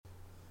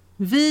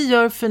Vi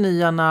gör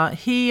Förnyarna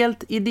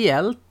helt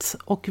ideellt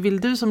och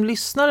vill du som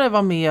lyssnare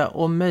vara med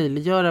och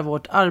möjliggöra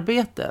vårt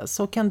arbete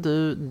så kan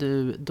du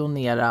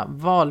donera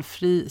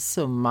valfri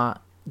summa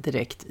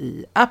direkt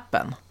i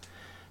appen.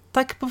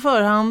 Tack på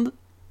förhand.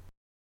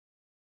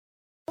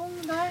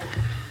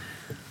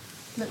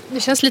 Det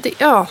känns lite,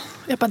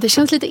 det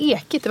känns lite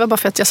ekigt. Det var bara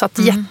för att jag satt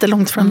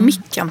jättelångt från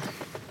micken.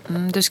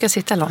 Du ska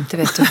sitta långt, det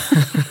vet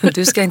du.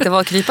 Du ska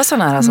inte krypa så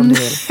nära som du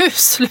vill. Nu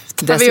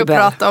slutar vi att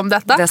prata om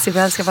detta.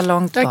 Decibel ska vara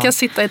långt Jag kan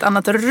sitta i ett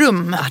annat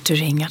rum. Arthur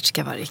Ringart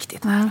ska vara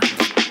riktigt nära.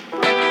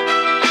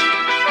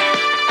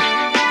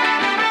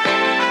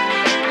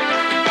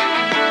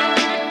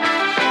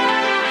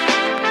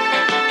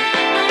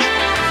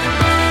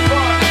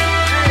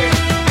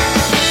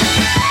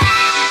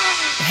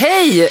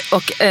 Hej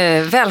och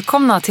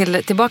välkomna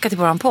tillbaka till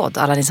våran podd,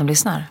 alla ni som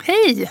lyssnar.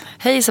 Hej!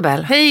 Hej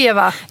Isabel. Hej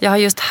Eva. Jag har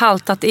just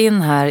haltat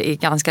in här i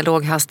ganska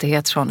låg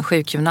hastighet från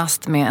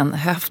sjukgymnast med en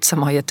höft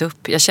som har gett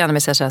upp. Jag känner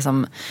mig så här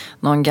som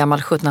någon gammal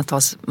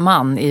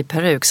 1700-talsman i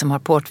peruk som har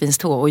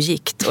portvinstå och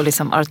gikt och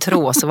liksom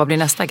artros och vad blir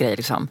nästa grej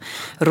liksom?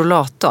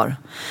 Rollator.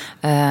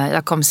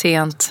 Jag kom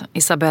sent,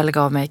 Isabel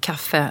gav mig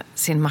kaffe,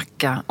 sin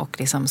macka och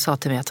liksom sa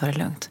till mig att ta det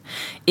lugnt.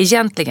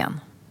 Egentligen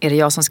är det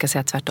jag som ska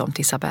säga tvärtom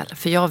till Isabel.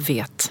 För jag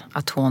vet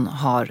att hon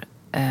har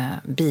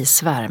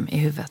bisvärm i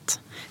huvudet.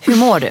 Hur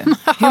mår du?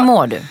 Hur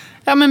mår du?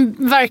 Ja men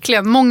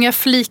verkligen, många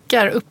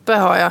flikar uppe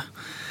har jag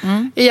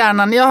i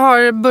hjärnan. Jag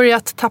har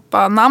börjat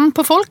tappa namn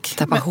på folk.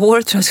 Tappa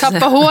hår tror jag.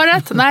 Tappa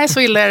håret? Nej, så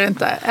illa är det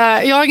inte.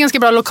 Jag har ganska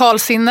bra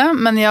lokalsinne,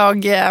 men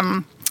jag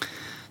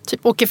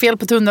typ åker fel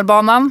på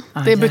tunnelbanan.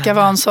 Det brukar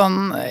vara en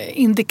sån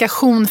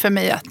indikation för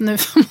mig att nu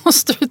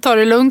måste du ta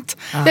det lugnt.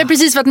 Det är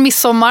precis varit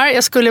midsommar.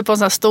 Jag skulle på en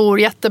sån här stor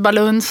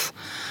jättebaluns.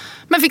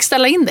 Men fick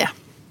ställa in det.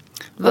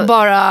 Och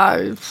bara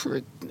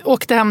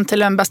åkte hem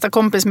till en bästa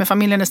kompis med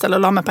familjen istället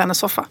och la mig på hennes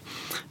soffa.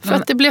 För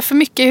att det blev för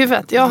mycket i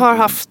huvudet. Jag har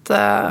haft...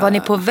 Var ni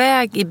på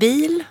väg i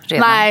bil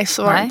redan? Nej,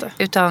 så var det inte.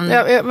 Utan...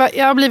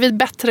 Jag har blivit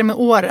bättre med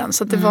åren.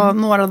 Så att det var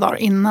några dagar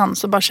innan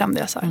så bara kände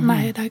jag så här,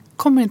 nej, det här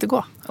kommer inte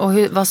gå. Och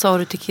vad sa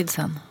du till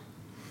kidsen?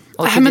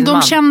 Men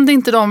de kände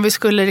inte de vi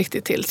skulle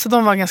riktigt till. Så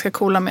de var ganska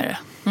coola med det.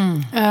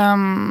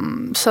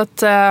 Så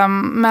att,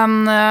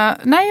 men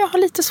nej, jag har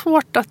lite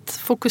svårt att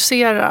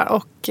fokusera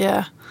och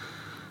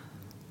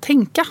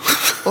tänka.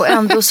 Och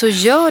ändå så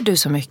gör du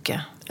så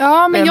mycket.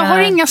 Ja, men jag har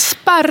inga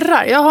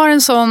spärrar. Jag har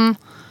en sån...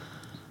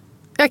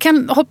 Jag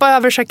kan hoppa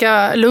över och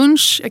käka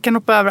lunch. Jag kan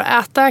hoppa över och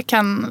äta. Jag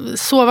kan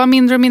sova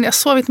mindre och mindre. Jag har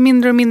sovit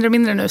mindre och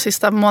mindre nu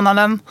sista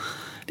månaden.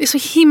 Det är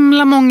så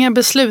himla många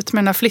beslut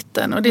med den här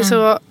flytten. Och det är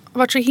så...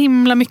 varit så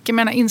himla mycket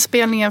med den här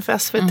inspelningen för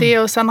SVT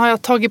och sen har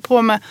jag tagit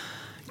på mig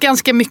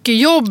ganska mycket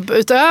jobb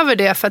utöver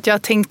det för att jag har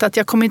tänkt att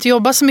jag kommer inte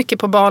jobba så mycket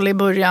på Bali i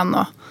början.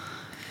 Och,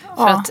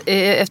 för att,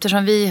 eftersom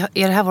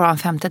är det här vår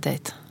 5:e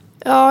dejt?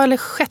 Ja, eller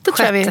 6:e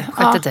tror jag vi.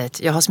 Sjätte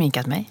dejt. Jag har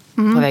sminkat mig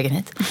på vägen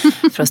hit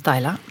för att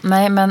styla.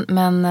 Nej,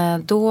 men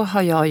då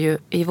har jag ju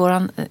i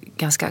våran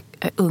ganska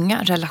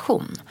unga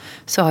relation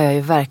så har jag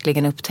ju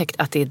verkligen upptäckt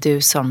att det är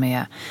du som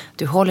är,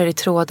 du håller i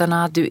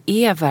trådarna, du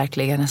är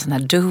verkligen en sån här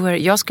doer.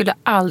 Jag skulle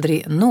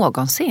aldrig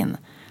någonsin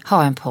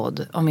ha en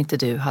podd om inte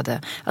du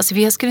hade... Alltså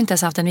vi skulle inte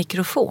ens haft en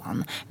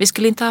mikrofon. Vi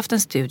skulle inte haft en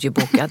studio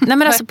bokad. Nej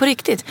men alltså på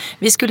riktigt.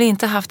 Vi skulle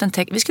inte haft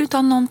vi skulle inte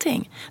ha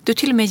någonting. Du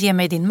till och med ger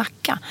mig din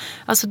macka.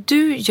 Alltså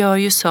du gör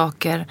ju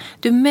saker.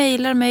 Du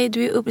mejlar mig.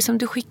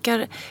 Du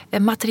skickar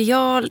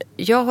material.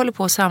 Jag håller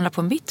på att samla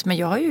på mitt. Men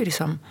jag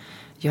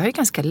är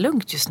ganska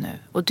lugnt just nu.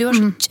 Och du har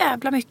så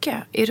jävla mycket.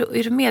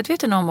 Är du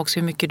medveten om också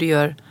hur mycket du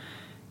gör?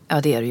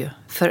 Ja det är du ju.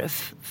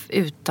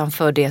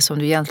 Utanför det som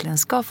du egentligen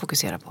ska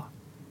fokusera på.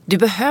 Du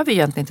behöver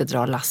egentligen inte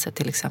dra lasset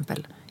till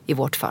exempel i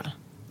vårt fall.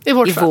 I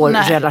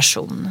vår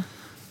relation.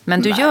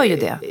 Men du gör ju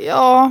det.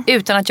 Ja.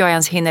 Utan att jag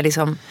ens hinner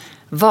liksom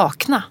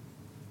vakna.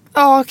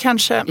 Ja,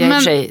 kanske. Jag i och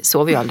för sig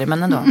sover ju aldrig,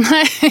 men ändå.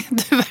 Nej,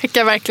 du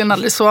verkar verkligen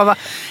aldrig sova.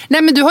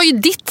 Nej, men du har ju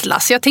ditt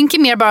lass. Jag tänker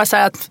mer bara så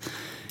här att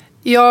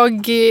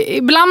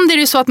ibland är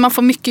det så att man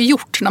får mycket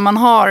gjort när man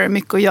har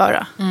mycket att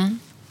göra.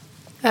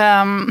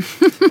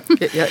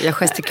 Jag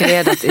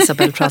gestikulerade att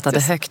Isabel pratade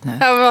högt nu.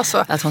 Ja, var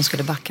så. Att hon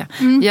skulle backa.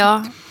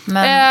 Ja,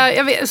 men...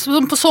 jag vet,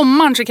 på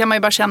sommaren så kan man ju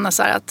bara känna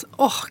så här att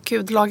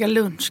gud, laga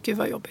lunch, gud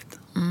vad jobbigt.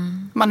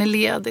 Man är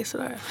ledig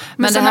sådär.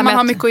 Men sen när man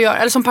har mycket att göra,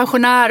 eller som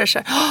pensionärer så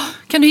här,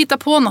 kan du hitta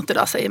på något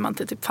idag, säger man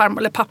till typ farmor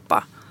eller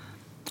pappa.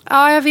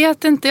 Ja, jag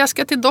vet inte. Jag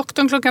ska till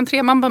doktorn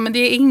 3:00. Man bara, men det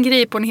är en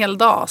grej på en hel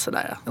dag.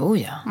 Sådär.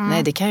 Oh ja.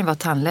 Nej, det kan ju vara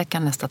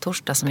tandläkaren nästa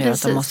torsdag som gör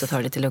att de måste ta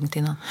det lite lugnt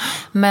innan.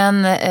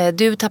 Men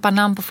du tappar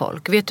namn på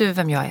folk. Vet du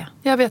vem jag är?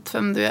 Jag vet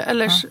vem du är.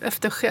 Eller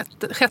efter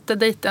sjätte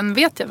dejten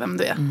vet jag vem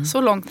du är.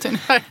 Så långt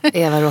ungefär.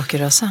 Eva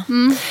Råkerösa.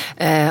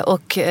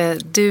 Och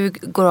du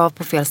går av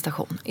på fel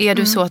station. Är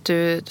du så att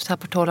du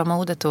tappar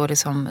tålamodet och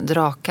liksom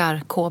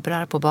drakar,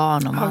 kobrar på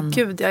barn och man?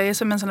 Ja, gud. Jag är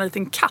som en sån här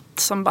liten katt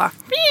som bara...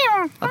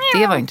 Ja,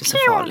 det var inte så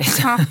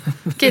farligt.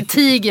 Okej,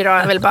 tiger då.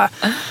 Jag vill bara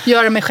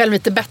göra mig själv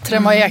lite bättre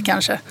än vad jag är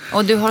kanske.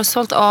 Och du har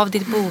sålt av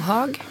ditt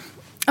bohag?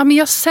 Ja, men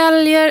jag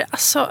säljer,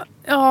 alltså,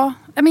 ja.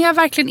 Men jag är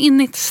verkligen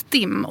inne i ett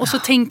stim. Och så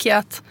tänker jag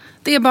att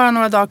det är bara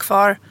några dagar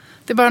kvar.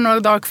 Det är bara några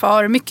dagar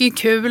kvar. Mycket är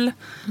kul.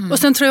 Och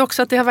sen tror jag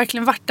också att det har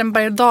verkligen varit en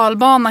berg- och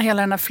dalbana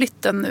hela den här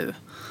flytten nu.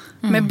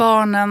 Med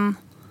barnen,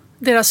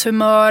 deras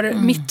humör,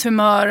 mitt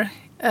humör,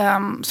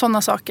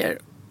 sådana saker.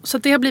 Så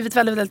det har blivit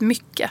väldigt, väldigt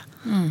mycket.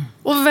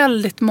 Och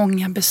väldigt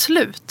många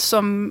beslut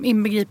som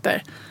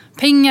inbegriper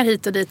pengar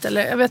hit och dit.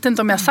 Eller jag vet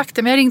inte om jag har sagt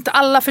det, men jag har ringt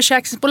alla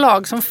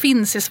försäkringsbolag som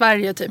finns i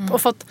Sverige typ.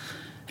 Och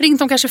ringt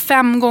dem kanske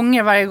 5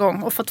 gånger varje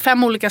gång och fått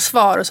 5 olika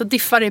svar. Och så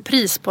diffar det i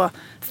pris på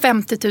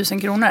 50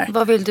 000 kronor.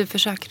 Vad vill du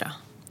försäkra?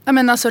 Jag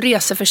menar alltså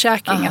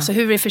reseförsäkring. Alltså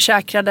hur vi är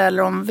försäkrade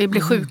eller om vi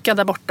blir sjuka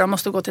där borta och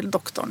måste gå till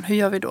doktorn. Hur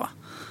gör vi då?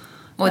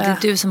 Och det är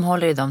du som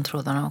håller i de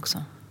trådarna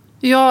också?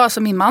 Ja,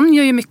 alltså min man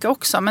gör ju mycket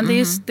också. Men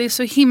det är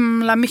så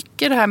himla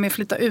mycket det här med att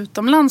flytta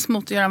utomlands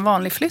mot att göra en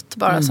vanlig flytt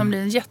bara. Som blir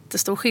en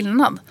jättestor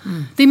skillnad.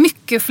 Det är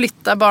mycket att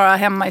flytta bara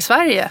hemma i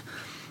Sverige.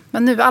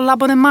 Men nu alla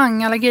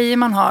abonnemang, alla grejer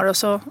man har och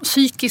så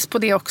psykiskt på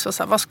det också.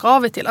 Så här, vad ska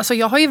vi till? Alltså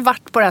jag har ju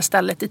varit på det här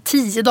stället i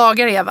 10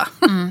 dagar, Eva.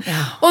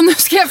 Och nu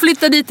ska jag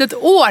flytta dit ett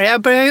år.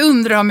 Jag börjar ju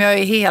undra om jag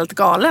är helt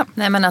galen.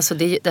 Nej men alltså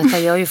detta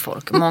gör ju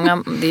folk.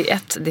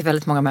 Det är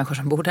väldigt många människor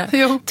som bor där.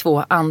 Jo.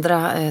 2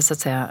 andra så att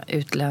säga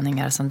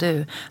utlänningar som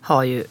du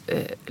har ju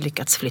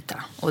lyckats flytta.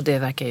 Och det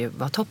verkar ju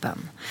vara toppen.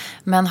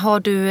 Men har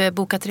du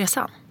bokat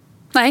resan?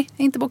 Nej,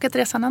 jag har inte bokat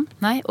resan än.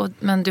 Nej,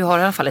 men du har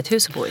i alla fall ett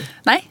hus att bo i.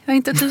 Nej, jag har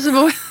inte ett hus att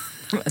bo i.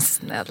 Men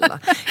snälla,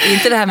 är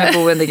inte det här med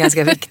boende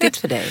ganska viktigt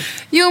för dig?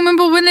 Jo, men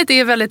boendet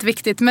är väldigt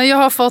viktigt. Men jag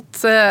har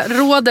fått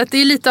rådet, det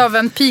är lite av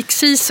en peak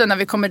season när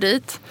vi kommer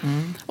dit.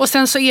 Och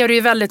sen så är det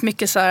ju väldigt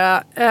mycket så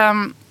här...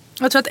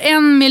 jag tror att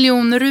 1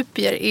 miljon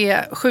rupier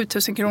är 7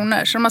 000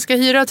 kronor. Så om man ska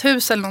hyra ett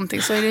hus eller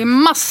någonting så är det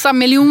massa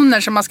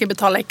miljoner som man ska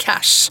betala i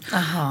cash.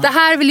 Aha. Det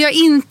här vill jag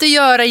inte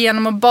göra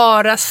genom att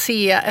bara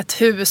se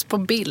ett hus på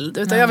bild.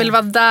 Utan jag vill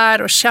vara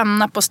där och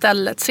känna på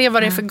stället. Se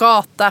vad det är för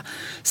gata.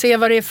 Se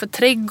vad det är för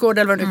trädgård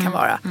eller vad det nu kan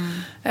vara.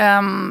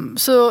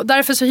 Så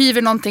därför så hyr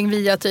vi någonting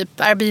via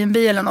typ Airbnb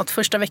eller något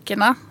första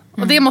veckorna.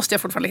 Och det måste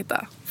jag fortfarande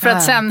hitta. För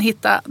att sen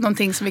hitta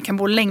någonting som vi kan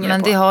bo längre på.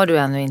 Men det har du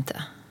ännu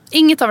inte?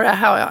 Inget av det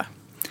här har jag.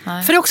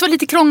 Nej. För det är också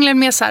lite krångligt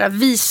med så här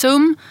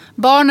visum.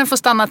 Barnen får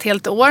stanna ett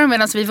helt år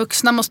medan vi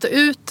vuxna måste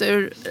ut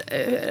ur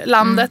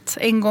landet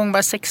en gång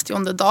var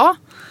 60:e dag.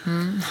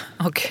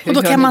 Okay, och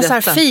då kan man så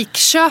här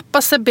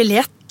fikköpa sig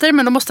biljetter,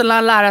 men då måste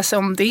man lära sig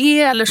om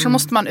det. Eller så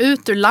måste man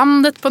ut ur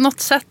landet på något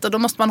sätt och då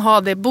måste man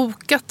ha det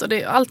bokat. Och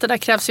allt det där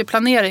krävs ju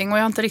planering och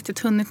jag har inte riktigt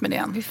hunnit med det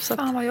än.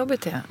 Fan vad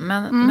jobbigt det är.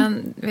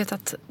 Men vet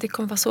att det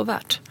kommer vara så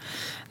värt.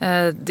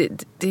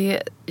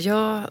 Det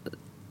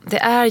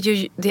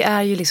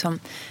är ju liksom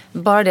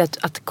bara det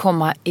att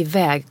komma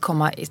iväg,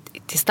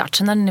 till start.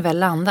 Sen när ni väl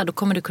landar, då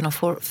kommer du kunna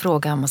få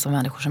fråga en massa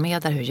människor som är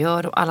där, hur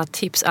gör de? Alla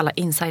tips, alla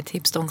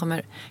inside-tips, de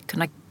kommer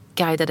kunna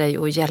guida dig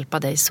och hjälpa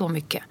dig så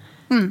mycket.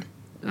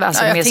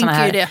 Alltså jag med såna tänker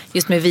här, ju det.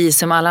 just med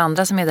visum, alla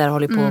andra som är där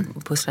håller på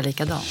att pussla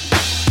likadant.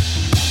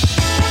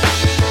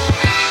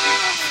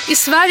 I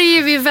Sverige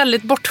är vi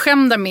väldigt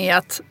bortskämda med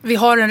att vi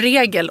har en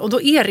regel och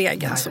då är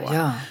regeln så.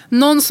 Ja.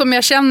 Någon som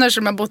jag känner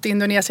som har bott i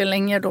Indonesien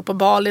länge då på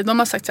Bali, de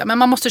har sagt så här, men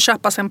man måste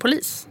köpa sig en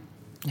polis.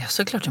 Ja,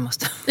 såklart du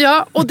måste.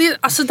 Ja, och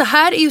det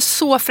här är ju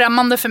så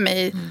främmande för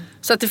mig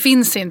så att det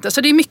finns inte.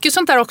 Så det är mycket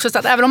sånt där också, så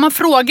att även om man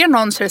frågar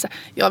någon så är det så här,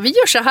 ja vi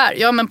gör så här,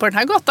 ja men på den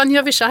här gatan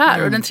gör vi så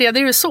här och den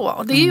tredje är det så.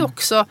 Och det är ju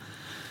också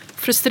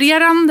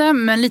frustrerande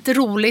men lite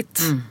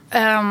roligt.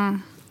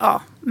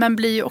 Ja, men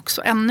blir ju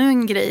också ännu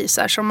en grej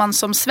så här, som man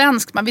som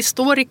svensk, vi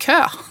står i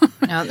kö.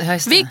 Ja,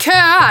 just det. Vi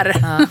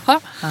köar!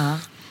 Ja,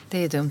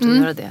 det är dumt att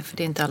göra det, för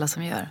det är inte alla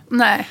som gör.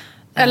 Nej,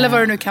 eller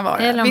vad det nu kan vara.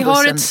 Eller om vi har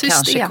bussen ett system.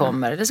 kanske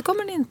kommer, eller så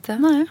kommer den inte.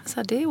 Nej. Så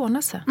här, det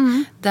ordnar sig.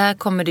 Där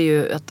kommer det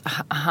ju att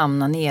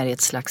hamna ner i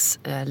ett slags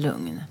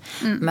lugn.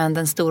 Men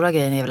den stora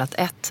grejen är väl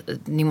att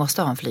ni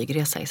måste ha en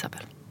flygresa,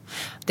 Isabel.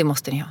 Det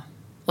måste ni ha.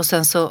 Och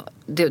sen så,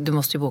 du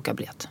måste ju boka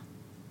biljett.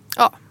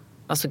 Ja.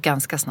 Alltså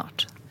ganska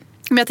snart.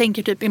 Men jag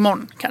tänker typ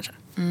imorgon kanske.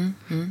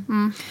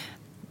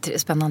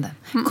 Spännande.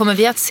 Kommer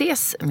vi att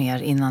ses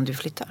mer innan du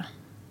flyttar?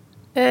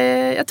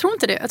 Jag tror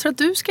inte det. Jag tror att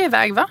du ska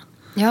iväg, va?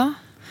 Ja.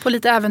 På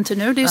lite äventyr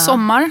nu. Det är ju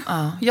sommar.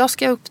 Ja. Jag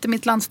ska upp till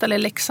mitt landställe i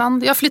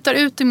Leksand. Jag flyttar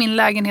ut i min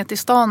lägenhet i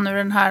stan nu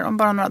den här om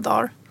bara några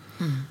dagar.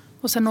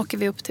 Och sen åker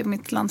vi upp till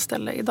mitt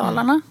landställe i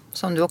Dalarna.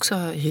 Som du också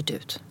har hyrt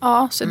ut.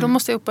 Ja, så då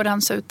måste jag upp och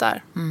rensa ut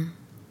där.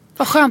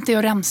 Vad skönt det är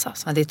att rensa.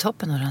 Alltså. Ja, det är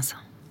toppen att rensa.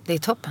 Det är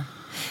toppen.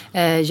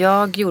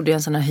 Jag gjorde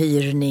en sån här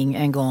hyrning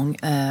en gång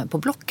på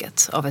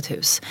Blocket av ett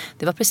hus.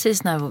 Det var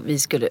precis när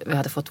vi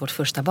hade fått vårt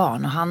första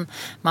barn.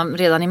 Och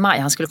redan i maj,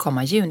 han skulle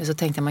komma i juni, så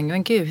tänkte man,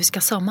 men gud, hur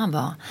ska sommaren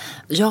vara?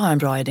 Jag har en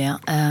bra idé.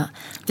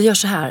 Vi gör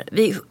så här,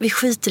 vi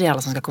skiter i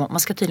alla som ska komma. Man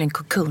ska tydligen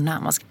kokona.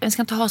 Man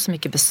ska inte ha så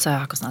mycket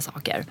besök och såna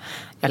saker.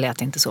 Jag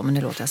lät inte så, men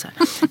nu låter jag så här.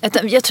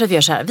 Jag tror att vi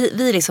gör så här,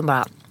 vi liksom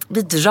bara...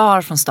 Vi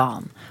drar från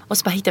stan och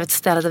så bara hittar vi ett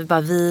ställe där vi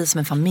bara som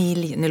en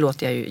familj. Nu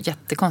låter jag ju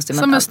jättekonstig.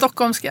 Som en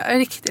stockholmska,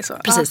 riktigt så.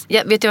 Precis.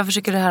 Vet du vad jag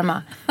försöker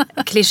härma?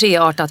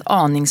 Klichéartat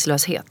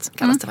aningslöshet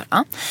kallas det för.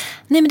 Ja.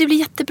 Nej men det blir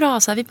jättebra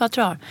så här, vi bara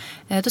drar.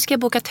 Då ska jag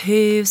boka ett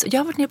hus. Jag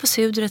har varit nere på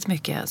Sud rätt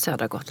mycket,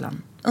 södra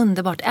Gotland.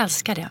 Underbart,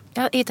 älskar det.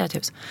 Jag hittar ett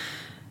hus.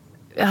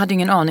 jag hade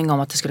ingen aning om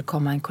att det skulle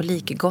komma en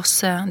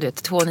kolikgosse. Du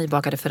vet, 2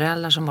 nybakade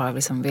föräldrar som bara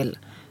liksom vill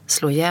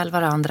slå ihjäl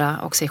varandra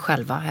och sig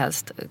själva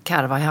helst.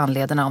 Karva i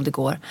handlederna om det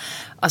går.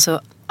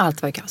 Alltså,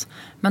 allt var i kaos.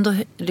 Men då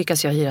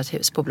lyckas jag hyra ett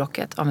hus på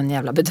Blocket av en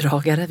jävla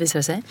bedragare, visar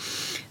det sig.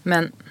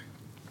 Men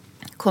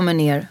kommer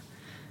ner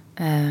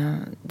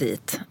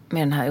dit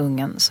med den här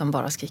ungen som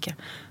bara skriker.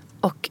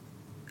 Och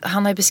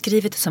han har ju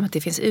beskrivit det som att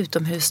det finns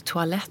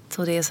utomhustoalett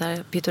och det är så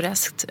här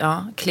pittoreskt.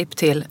 Ja, klipp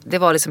till. Det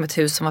var liksom ett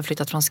hus som var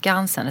flyttat från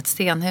Skansen, ett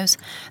stenhus.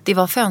 Det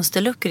var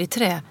fönsterluckor i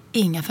trä,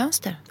 inga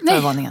fönster på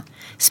övervåningen.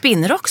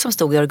 Spinnrock som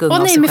stod där och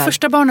gungade av sig med själv.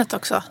 första barnet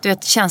också. Du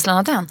vet, känslan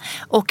av den.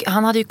 Och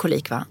han hade ju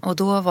kolik, va? Och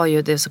då var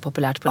ju det så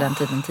populärt på den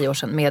tiden, 10 år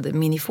sedan, med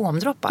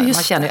minifomdroppar. Man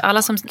känner ju,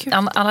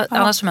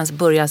 alla som ens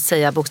börjar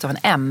säga bokstaven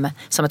M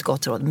som ett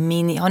gott råd.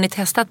 Har ni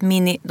testat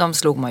mini? De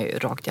slog man ju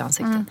rakt i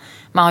ansiktet.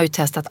 Man har ju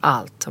testat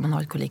allt om man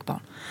har ett kolikbarn.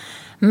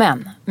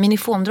 Men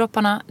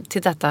minifomdropparna,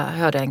 till detta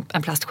hörde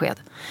en plastsked.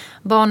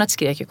 Barnet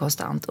skrek ju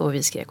konstant och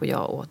vi skrek och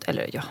jag åt,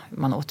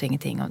 man åt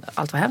ingenting och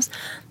allt var hemskt.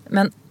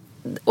 Men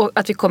och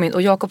att vi kom in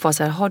och Jakob var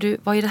så här,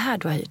 vad är det här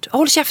du har hyrt?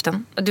 Håll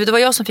käften! Det var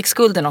jag som fick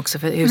skulden också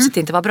för huset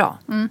inte var bra.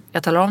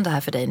 Jag talar om det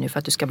här för dig nu för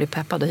att du ska bli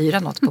peppad och hyra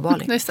något på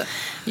Bali.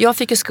 Jag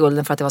fick ju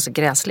skulden för att det var så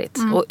gräsligt.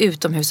 Och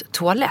utomhus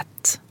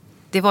toalett.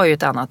 Det var ju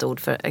ett annat ord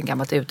för en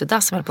gammalt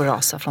utedass som höll på att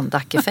rasa från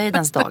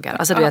Dackefejdens dagar.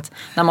 Alltså du vet,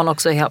 när man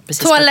också är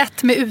precis...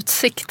 Toalett med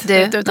utsikt.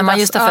 När man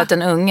just har fött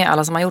en unge,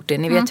 alla som har gjort det,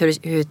 ni vet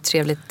hur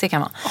trevligt det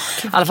kan vara.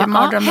 I alla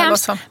fall,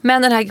 hemskt.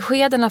 Men den här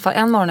skeden i alla fall,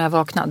 en morgon när jag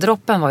vaknade,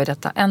 droppen var ju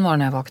detta, en morgon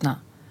när jag vaknade.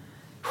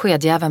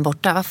 Skedjäveln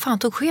borta. Vad fan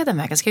tog skeden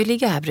vägen? Ska ju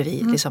ligga här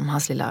bredvid liksom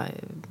hans lilla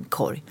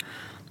korg.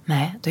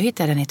 Nej, då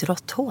hittade jag den i ett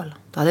råtthål.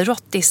 Då hade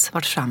råttis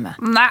varit framme.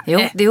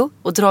 Nej. Jo,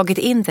 och dragit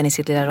in den i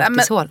sitt lilla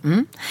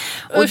råttishål.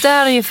 Och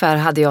där ungefär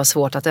hade jag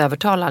svårt att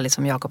övertala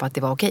liksom Jakob att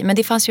det var okej. Men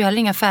det fanns ju heller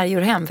inga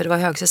färger hem för det var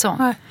högsäsong.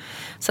 Nej.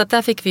 Så att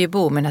där fick vi ju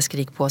bo med den här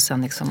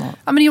skrikpåsen. Liksom och...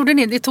 Ja, men gjorde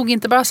ni? Det tog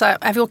inte bara så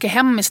här, vi åker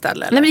hem istället?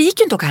 Eller? Nej, men det gick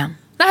ju inte att åka hem.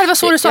 Nej, det var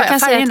så du sa. Jag kan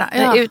säga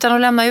att, utan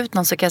att lämna ut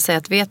någon så kan jag säga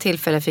att vid ett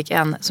tillfälle fick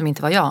en som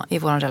inte var jag i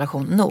vår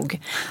relation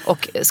nog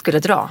och skulle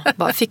dra.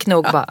 Fick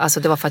nog, alltså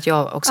det var för att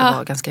jag också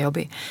var ganska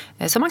jobbig.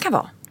 Som man kan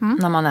vara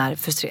när man är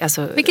frustrerad.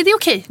 Alltså, vilket är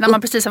okej när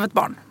man precis har fått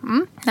barn.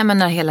 Nej, men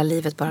när hela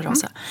livet bara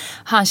rasar.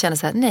 Han kände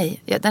så här,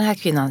 nej, den här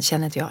kvinnan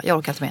känner inte jag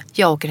orkar inte med.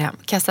 Jag åker hem,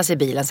 kastar sig i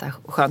bilen så här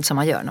skönt som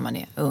man gör när man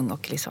är ung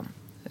och liksom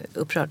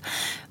upprörd.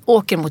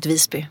 Åker mot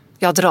Visby.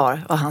 Jag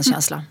drar av hans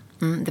känsla.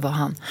 Det var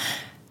han.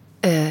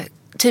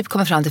 Typ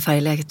kommer fram till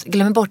färjeläget,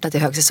 glömmer bort att det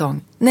är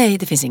högsäsong. Nej,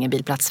 det finns ingen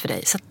bilplats för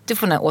dig. Så du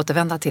får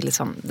återvända till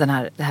liksom det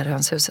här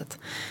hönshuset.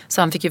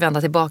 Så han fick ju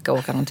vända tillbaka och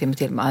åka någon timme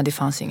till. Men det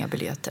fanns ju inga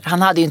biljetter.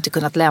 Han hade ju inte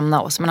kunnat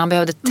lämna oss, men han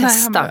behövde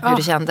testa hur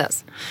det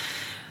kändes.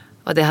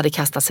 Och det hade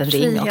kastats en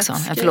ring också.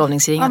 En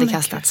förlovningsring hade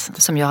kastats.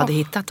 Som jag hade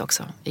hittat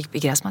också i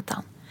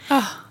gräsmattan.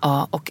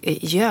 Ja, och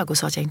ljög och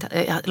sa att jag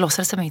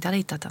låtsades som jag inte hade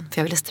hittat den. För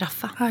jag ville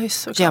straffa.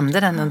 Gömde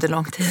den under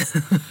lång tid.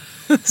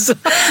 Så,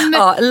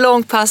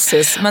 lång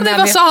passus. Men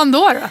vad sa han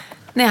då?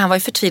 Nej, han var ju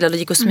förtvivlad och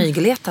gick och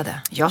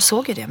smygletade. Jag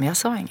såg ju det, men jag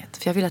sa inget.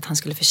 För jag ville att han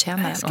skulle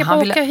förtjäna det. Ska jag bara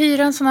åka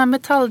hyra en sån här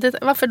metall...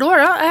 Varför då?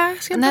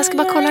 Jag ska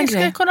bara kolla en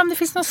grej. Ska kolla om det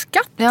finns någon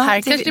skatt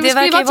här. Det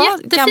verkar vara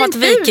ett gammalt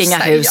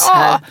vikingahus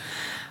här.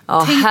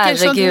 Ja,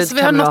 herregud, så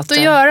vi har något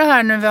att göra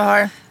här nu. Vi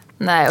har...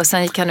 Nej, och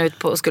sen gick han ut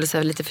på och skulle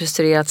säga lite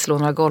frustrerat slå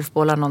några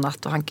golfbollar någon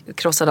natt. Och han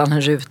krossade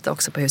en ruta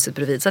också på huset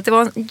bredvid. Så att det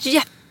var en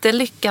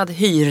jättelyckad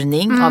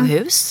hyrning av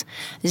hus.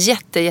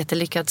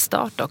 Jättelyckad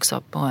start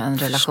också på en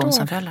relation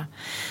som föräldrar.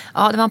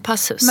 Ja, det var en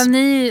passus. Men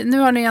nu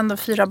har ni ändå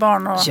 4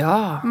 barn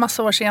och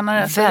massa år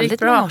senare.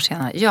 Väldigt många år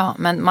senare. Ja,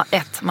 men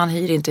man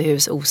hyr inte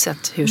hus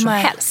osett hur som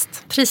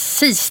helst.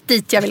 Precis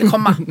dit jag ville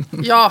komma.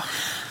 Ja.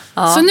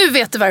 Så nu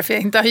vet du varför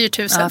jag inte har hyrt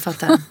huset. Ja, jag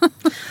fattar.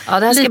 Ja,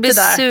 det här ska bli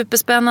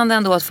superspännande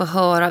ändå att få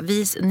höra.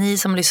 Ni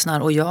som lyssnar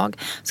och jag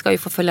ska ju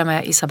få följa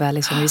med Isabelle.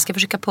 Liksom. Vi ska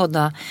försöka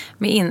podda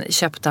med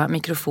inköpta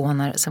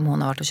mikrofoner som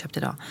hon har varit och köpt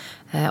idag.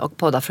 Och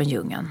podda från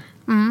djungeln.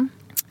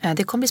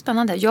 Det kommer bli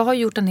spännande. Jag har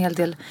gjort en hel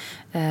del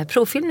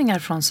provfilmningar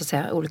från så att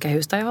säga, olika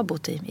hus där jag har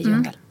bott i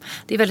djungeln.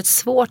 Det är väldigt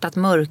svårt att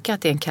mörka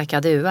att det är en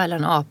kakadua eller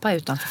en apa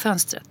utanför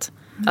fönstret.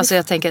 Alltså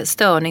jag tänker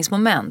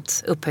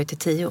störningsmoment upphöjt till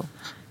 10.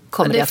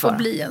 Det får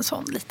bli en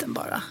sån liten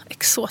bara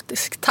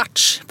exotisk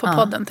touch på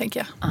podden, tänker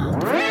jag.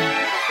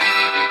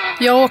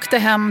 Jag åkte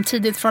hem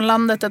tidigt från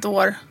landet ett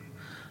år.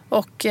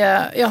 Och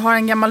jag har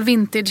en gammal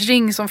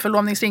vintage-ring som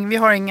förlovningsring.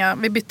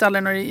 Vi bytte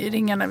aldrig några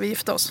ringar när vi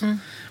gifte oss.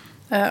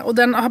 Och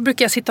den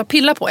brukar jag sitta och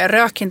pilla på. Jag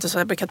rök inte så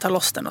jag brukar ta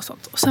loss den och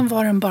sånt. Och sen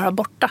var den bara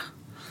borta.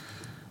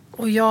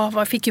 Och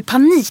jag fick ju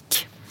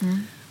panik.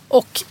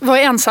 Och var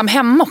ensam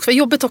hemma också. Det var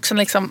jobbigt också när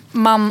liksom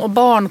man och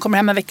barn kommer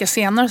hem en vecka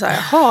senare och så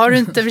här, har du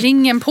inte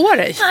ringen på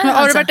dig? Nej,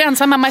 har du varit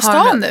ensam hemma i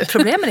stan nu?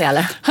 Problem med det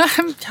eller?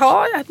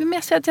 Ja,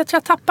 jag tror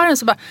jag tappar den.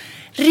 Så bara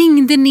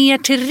ringde ner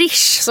till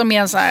Rish som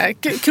är en sån här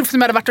krog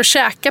som jag hade varit och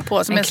käka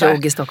på. Som en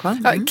krog i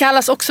Stockholm.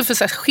 Kallas också för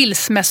så här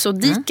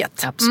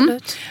skilsmässodiket.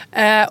 Absolut.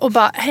 Och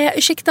bara,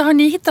 ursäkta, har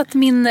ni hittat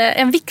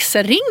en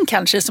vigselring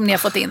kanske som ni har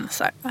fått in?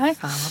 Så här, nej.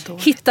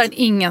 Hittar den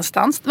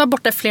ingenstans. Det var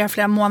borta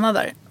flera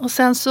månader. Och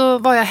sen så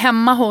var jag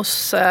hemma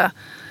hos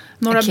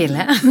En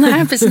kille?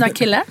 Nej, precis, några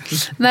kille.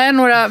 Nej,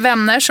 några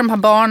vänner som har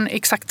barn i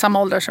exakt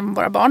samma ålder som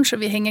våra barn, så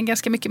vi hänger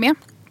ganska mycket med.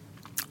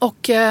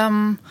 Och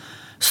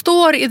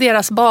står i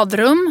deras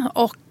badrum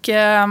och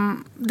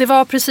det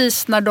var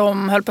precis när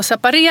de höll på att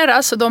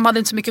separera, så de hade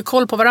inte så mycket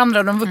koll på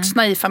varandra, de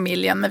vuxna i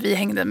familjen, men vi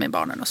hängde med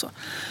barnen och så.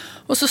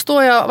 Och så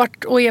står jag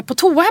och är på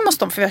toa hemma hos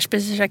dem, för vi har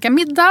precis käkat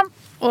middag.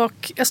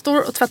 Och jag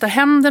står och tvättar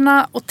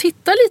händerna och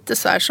tittar lite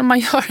så här som man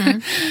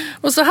gör.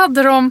 Och så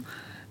hade de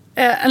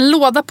en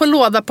låda på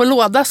låda på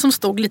låda som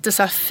stod lite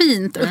så här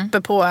fint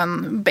uppe på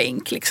en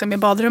bänk liksom i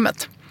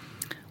badrummet.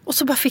 Och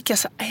så bara fick jag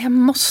så här, jag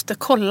måste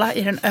kolla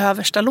i den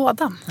översta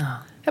lådan. Ja.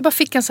 Jag bara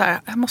fick en så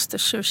här, jag måste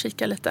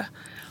tjuvkika lite.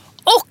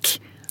 Och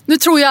nu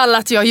tror ju alla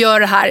att jag gör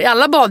det här i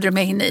alla badrum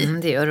jag är inne i.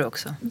 Det gör du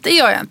också. Det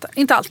gör jag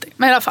inte alltid,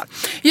 men i alla fall.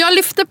 Jag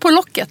lyfte på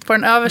locket på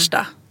den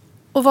översta.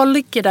 Och vad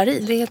ligger där i?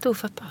 Det är helt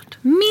ofattbart.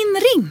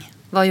 Min ring!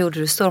 Vad gjorde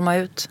du? Stormade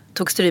ut,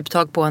 tog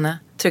stryptag på henne,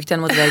 tryckte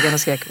henne mot väggen och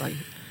skrek.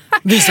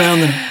 Visa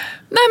henne.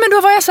 Nej, men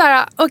då var jag så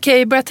här,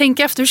 okej, började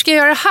tänka efter, hur ska jag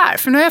göra det här?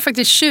 För nu har jag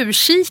faktiskt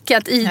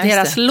tjuvkikat i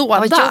deras låda.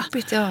 Vad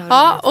jobbigt,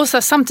 ja. Och så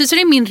här, samtidigt så är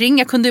det min ring,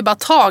 jag kunde ju bara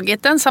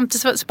tagit den.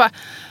 Samtidigt så bara,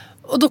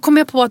 och då kom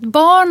jag på att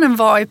barnen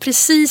var i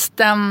precis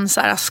den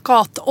så här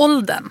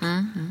skatåldern.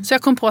 Så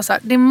jag kom på så här,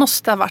 det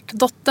måste ha varit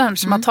dottern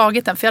som har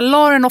tagit den. För jag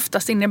la den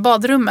oftast inne i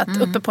badrummet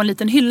uppe på en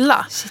liten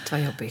hylla. Shit,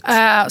 vad jobbigt.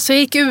 Så jag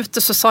gick ut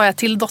och så sa jag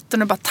till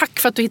dottern och bara tack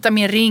för att du hittade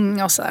min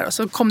ring och så här. Och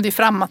så kom det ju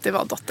fram att det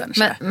var dottern.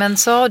 Men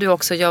sa du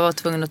också jag var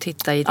tvungen att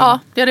titta i din? Ja,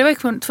 det var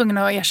jag tvungen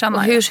att erkänna.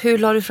 Och hur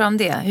la du fram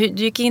det?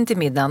 Du gick in till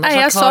middagen och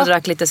jag sa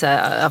drack lite så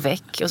här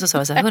avec och så sa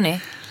du så här,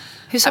 hörni.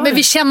 Men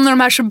vi känner de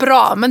här så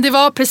bra. Men det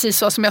var precis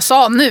så som jag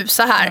sa nu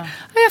så här.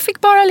 Ja. Jag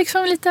fick bara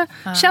liksom lite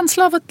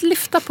känsla av att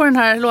lyfta på den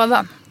här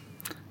lådan.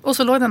 Och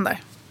så låg den där.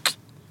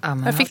 Ja,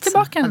 jag fick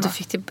tillbaka den.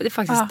 Det är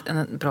faktiskt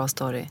en bra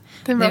story.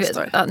 Det är en bra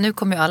story. Nu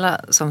kommer ju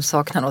alla som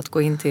saknar något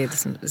gå in till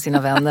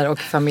sina vänner och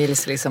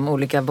familjs liksom,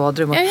 olika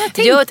badrum.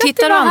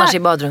 Tittar du annars i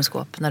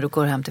badrumsskåp när du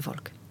går hem till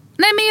folk?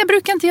 Nej, men jag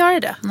brukar inte göra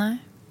det. Nej.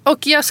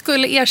 Och jag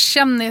skulle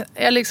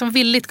jag liksom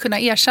villigt kunna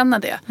erkänna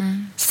det.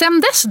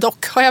 Sen dess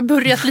dock har jag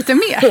börjat lite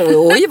mer.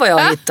 Oj, vad jag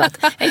har hittat.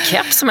 En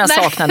keps som jag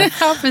saknade.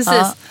 Ja, precis.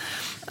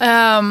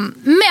 Ja.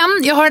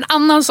 Men jag har en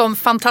annan sån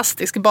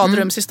fantastisk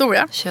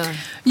badrumshistoria. Kör.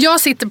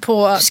 Jag sitter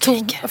på...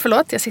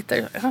 Förlåt, jag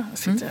sitter...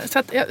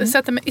 Jag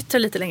sätter mig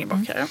ytterligare lite längre bak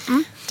här.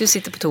 Du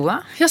sitter på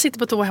toa? Jag sitter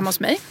på toa hemma hos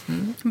mig.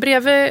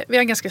 Bredvid, vi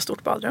har en ganska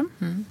stort badrum.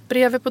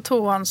 Bredvid på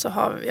toan så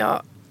har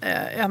jag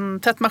en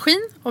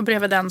tvättmaskin och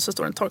bredvid den så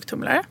står en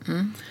torktumlare.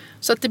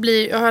 Så att det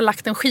blir, jag har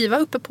lagt en skiva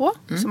uppe på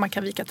så man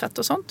kan vika tvätt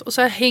och sånt. Och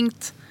så har jag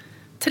hängt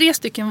 3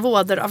 stycken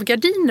vådor av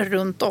gardiner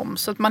runt om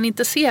så att man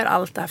inte ser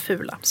allt det här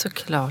fula.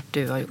 Såklart,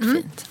 du har gjort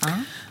fint.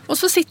 Och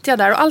så sitter jag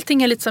där och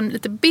allting är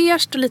lite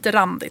beige och lite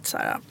randigt så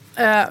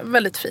här.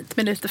 Väldigt fint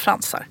med lite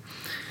fransar.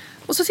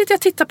 Och så sitter jag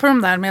och tittar på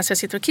dem där medan jag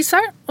sitter och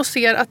kissar och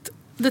ser att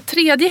det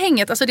tredje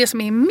hänget, alltså det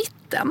som är i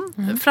mitten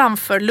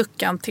framför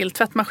luckan till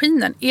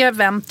tvättmaskinen, är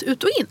vänt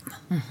ut och in.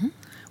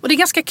 Och det är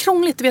ganska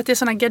krångligt, du vet, det är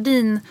såna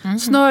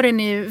gardinsnören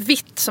i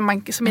vitt som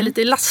är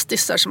lite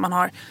elastiskt som man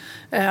har,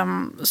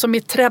 som är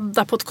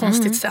trädda på ett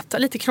konstigt sätt.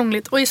 Lite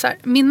krångligt. Och så här,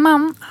 min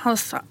man, han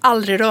har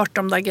aldrig rört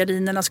de där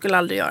gardinerna, skulle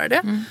aldrig göra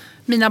det.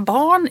 Mina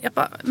barn,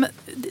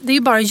 det är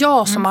ju bara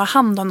jag som har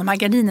hand om de här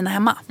gardinerna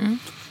hemma.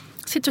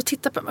 Sitter och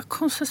tittar på dem,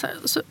 konstigt så här.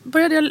 Och så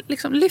började jag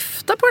liksom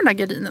lyfta på den där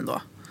gardinen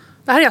då.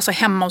 Det här är alltså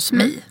hemma hos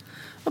mig.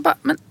 Och bara,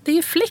 men det är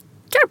ju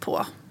fläckar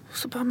på.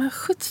 Så bara, men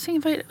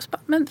skjutsing, vad är det? Så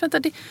bara, men vänta,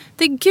 det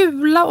är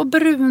gula och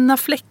bruna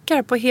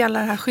fläckar på hela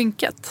det här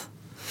skynket.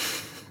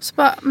 Så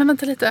bara, men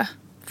vänta lite.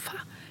 Fan,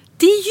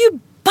 det är ju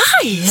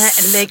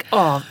bajs! Nej, lägg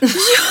av.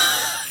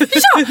 Jag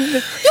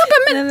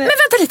bara, men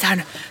vänta lite här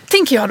nu.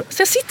 Tänker jag då.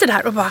 Så jag sitter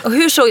där och bara... Och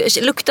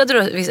hur luktade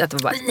du att det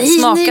var bajs? Nej,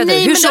 smakade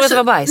nej, du? Hur såg du att det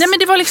var bajs? Nej, men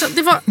det var liksom,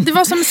 det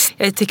var som...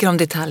 Jag tycker om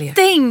detaljer.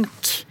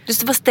 Stänk.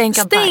 Det var stänk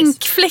av bajs.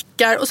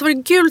 Stänkfläckar och så var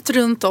det gult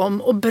runt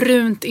om och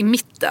brunt i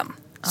mitten.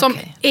 Som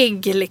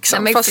ägg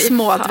liksom, nej, fast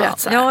små, du vet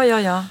så här.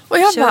 Ja. Och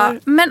jag bara,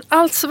 men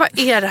alltså vad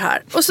är det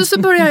här? Och så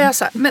börjar jag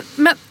så här,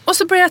 men och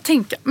så börjar jag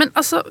tänka, men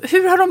alltså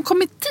hur har de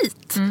kommit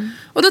dit?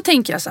 Och då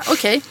tänker jag så här,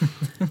 okej.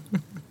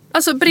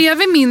 Alltså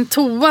bredvid min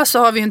toa så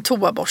har vi en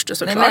toaborste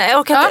såklart. Nej, men jag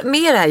orkar inte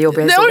med det här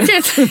jobbiga. Nej, jag orkar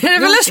inte. Är det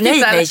väl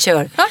läskigt? Nej,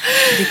 kör.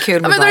 Det är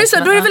kul med men då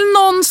är det väl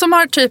någon som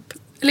har typ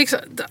liksom,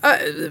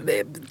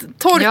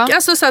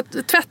 alltså så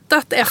att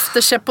tvättat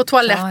efter sig på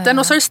toaletten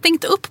och så har det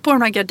stängt upp på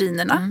de här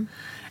gardinerna.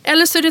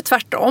 Eller så är det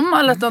tvärtom,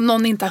 eller att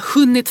någon inte har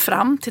hunnit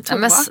fram till toa.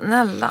 Men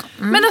snälla.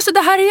 Men alltså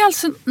det här är ju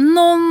alltså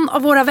någon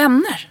av våra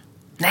vänner.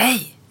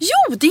 Nej.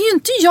 Jo, det är ju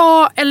inte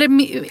jag eller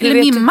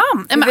min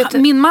man.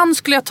 Min man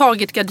skulle ha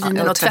tagit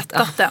gardinen och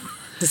tvättat den.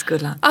 Det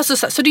skulle han.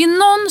 Alltså, så det är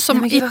någon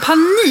som i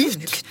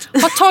panik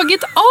har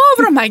tagit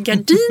av de här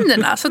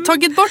gardinerna. Så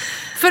tagit bort.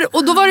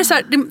 Och då var det så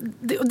här,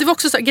 det var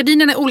också så här,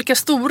 gardinerna är olika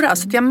stora.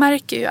 Så att jag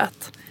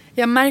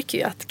märker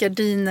ju att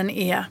gardinen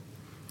är...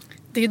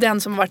 Det är ju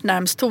den som har varit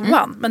närmst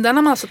toan. Men den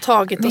har man alltså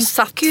tagit och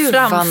satt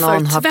framför vad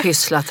någon har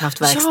pysslat,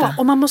 haft verkstad. Ja,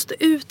 och man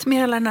måste ut med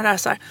hela den där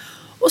så här.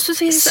 Och så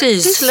säger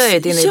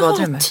syslöjd inne i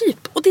badrummet. Ja,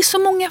 typ. Och det är så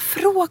många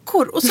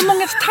frågor och så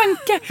många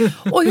tankar.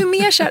 Och hur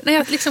mer så här, när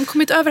jag liksom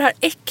kommit över det här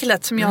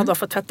äcklet som jag då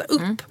fått tvätta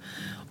upp.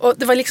 Och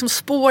det var liksom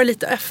spår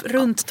lite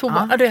runt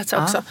toan. Ja, du vet så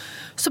också.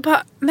 Så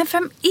bara, men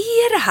vem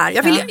är det här?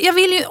 Jag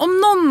vill ju,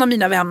 om någon av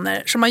mina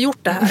vänner som har gjort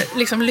det här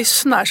liksom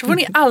lyssnar, så får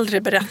ni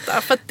aldrig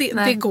berätta. För att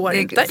det går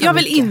inte. Jag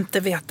vill inte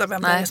veta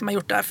vem det är som har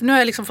gjort det här. För nu har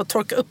jag liksom fått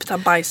torka upp det här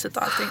bajset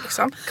och allting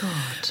liksom.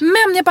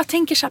 Men jag bara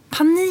tänker så här,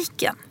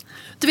 paniken.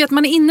 Du vet,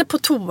 man är inne på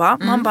toa,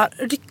 man bara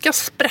rycka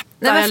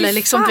sprätta eller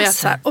liksom vet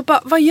så här. Och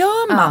bara, vad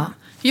gör man?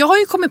 Jag har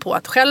ju kommit på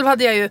att själv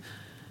hade jag ju,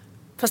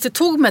 fast det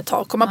tog mig ett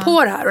tag att komma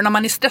på det här. Och när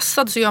man är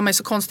stressad så gör man ju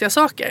så konstiga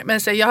saker. Men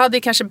jag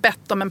hade kanske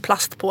bett om en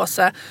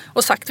plastpåse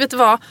och sagt, vet du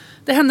vad?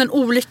 Det hände en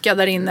olycka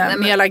där inne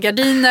med alla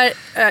gardiner.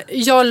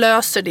 Jag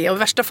löser det. Och i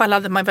värsta fall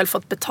hade man väl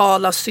fått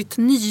betala sitt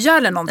nya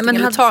eller någonting. Men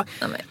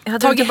eller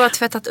hade du inte bara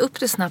tvättat upp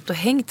det snabbt och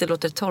hängt det,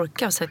 låter det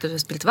torka och sagt att du har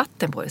spillt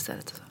vatten på det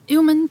istället?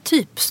 Jo, men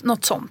typ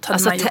något sånt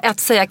hade man gjort. Att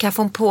säga, kan jag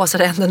få en påse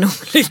där hände en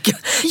olycka?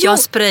 Jag har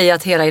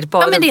sprayat hela ert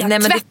bad. Ja, men det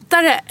är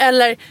tvättare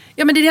eller,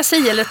 ja men det är det jag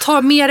säger, eller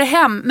ta med det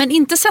hem. Men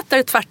inte sätta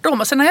det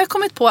tvärtom. Och sen har jag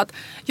kommit på att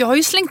jag har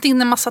ju slängt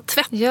in en massa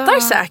tvättar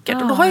säkert.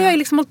 Och då har jag ju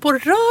liksom hållit på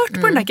och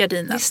rört på den där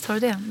gardinen. Visst har du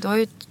det.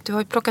 Du har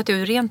ju plockat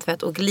ur rent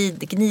tvätt och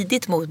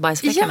gnidit mot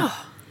bajsfläckarna.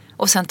 Ja.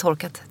 Och sen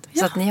torkat det. Ja.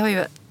 Så att ni har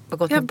ju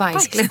gått med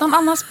bajskläder. Någon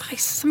annans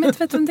bajs som jag inte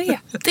vet om det är.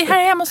 Det här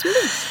är hemma hos mig.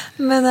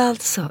 Men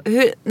alltså, det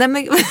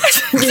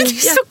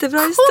är jättebra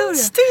historia.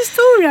 Konstig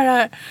historia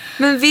här.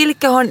 Men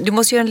vilka har du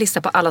måste göra en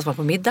lista på alla som var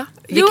på middag.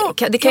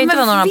 Det kan ju inte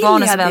vara några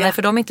barnens vänner,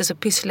 för de är inte så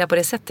pyssliga på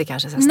det sättet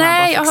kanske.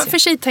 Nej, jag har för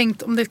sig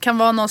tänkt om det kan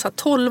vara någon så här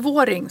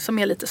 12-åring som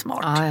är lite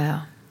smart. Ja.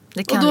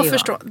 Det kan och då det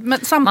förstår. vara. Men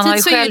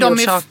samtidigt så är de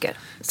ju saker.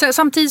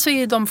 Samtidigt så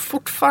är de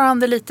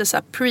fortfarande lite så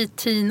här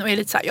preteen och är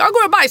lite så här, jag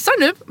går och bajsar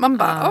nu. Man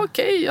bara,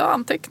 okej, jag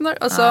antecknar.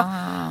 Alltså,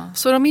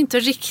 så de är inte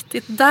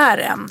riktigt där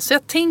än. Så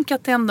jag tänker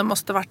att det ändå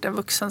måste varit en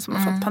vuxen som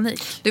har fått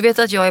panik. Du vet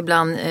att jag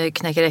ibland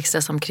knäcker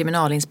extra som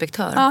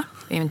kriminalinspektör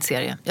i min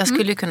serie. Jag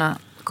skulle ju kunna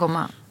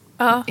komma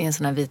i en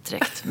sån här vit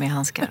dräkt med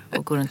handskar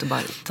och gå runt och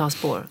bara ta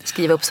spår.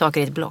 Skriva upp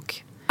saker i ett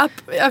block.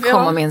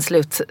 Komma med en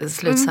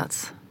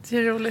slutsats. Det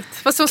är roligt.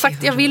 Fast som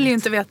sagt, jag vill ju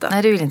inte veta.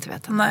 Nej, du vill inte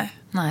veta.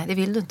 Nej, det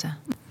vill du inte.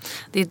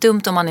 Det är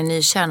dumt om man är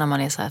nykär när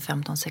man är så här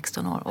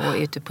 15-16 år och är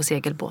ute på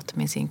segelbåt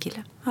med sin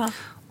kille. Ja.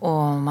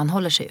 Och man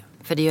håller sig ju,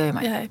 för det gör ju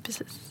man. Ja,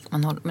 precis.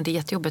 Men det är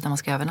jättejobbigt när man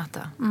ska övernatta.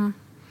 Om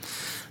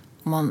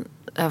man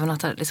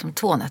övernattar liksom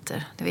 2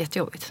 nätter, det är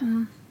jättejobbigt.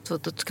 Så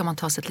då ska man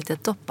ta sig ett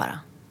litet dopp bara.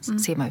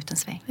 Simma ut en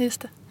sväng.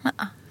 Just det.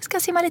 Jag ska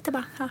simma lite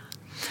bara. Ja.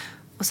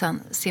 Och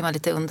sen simma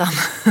lite undan.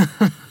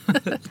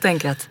 Och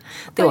tänker att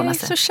det ordnar sig.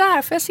 Jag är så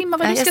kär, för jag simma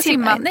vad du ska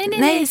simma.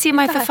 Nej,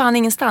 simma är för fan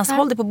ingenstans.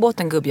 Håll dig på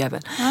båten,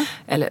 gubbjävel.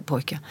 Eller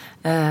pojke.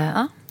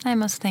 Nej,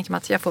 men så tänker man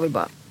att jag får väl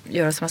bara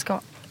göra som jag ska.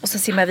 Och så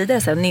simmar jag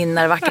vidare sen.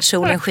 Nynnar vackert,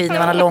 solen skiner,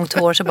 man har långt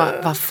hår. Så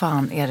bara, vad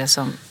fan är det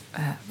som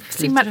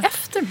simmar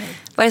efter mig?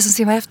 Vad är det som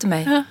simmar efter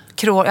mig?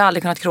 Jag har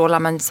aldrig kunnat kråla,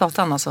 men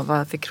satan alltså,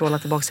 jag fick kråla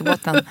tillbaka till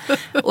båten.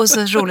 Och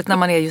så roligt när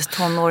man är just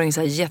tonåring,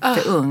 så här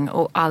jätteung.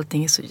 Och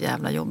allting är så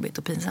jävla jobbigt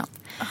och pinsamt.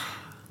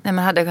 Nej,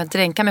 men hade jag kunnat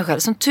dränka mig själv.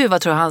 Som tur var,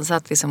 tror jag, han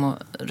satt liksom och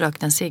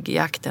rökte en cigg i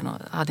akten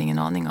och hade ingen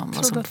aning om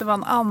vad som... Trodde att det var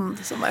en and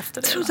som var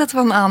efter det. Trodde att det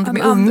var en and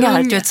med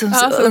ungar. Du vet,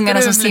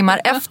 ungarna som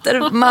simmar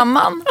efter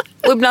mamman.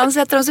 Och ibland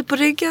sätter de sig på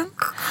ryggen.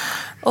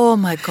 Oh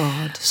my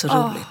god, så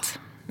roligt.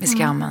 Med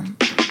skammen.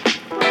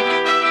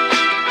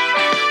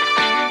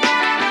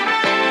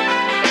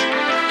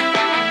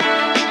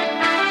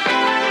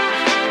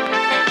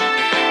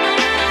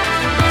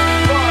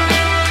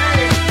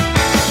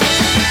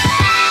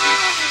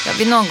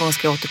 Någon gång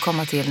ska jag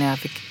återkomma till när jag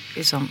fick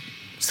liksom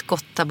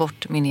skotta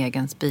bort min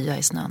egen spya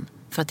i snön.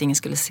 För att ingen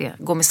skulle se.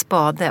 Gå med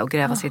spade och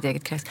gräva sitt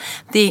eget kräks.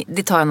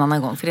 Det tar jag en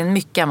annan gång. För det är en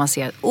mycket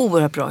avancerad,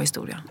 oerhört bra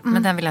historia.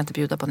 Men den vill jag inte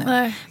bjuda på nu.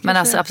 Nej, men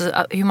alltså absolut,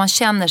 hur man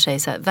känner sig,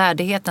 så här,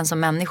 värdigheten som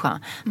människa.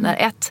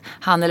 När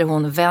han eller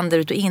hon vänder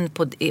ut och in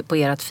på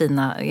er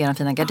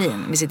fina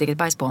gardin med sitt eget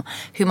bajs på.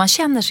 Hur man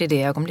känner sig i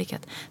det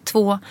ögonblicket.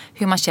 2,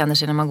 hur man känner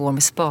sig när man går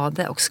med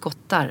spade och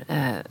skottar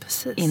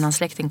innan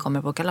släkting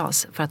kommer på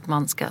kalas. För att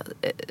man ska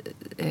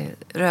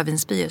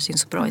rödvinsspyor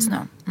syns så bra i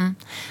snön.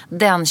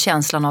 Den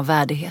känslan av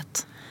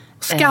värdighet.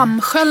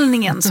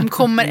 Skamsköljningen som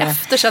kommer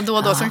efter sig då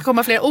och då, som kan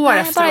komma flera år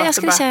efter. Jag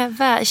skulle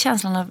säga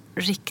känslan av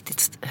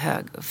riktigt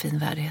hög och fin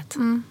värdighet.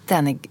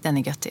 Den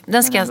är göttig.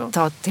 Den ska jag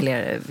ta till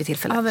er vid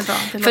tillfälle. Ja, det är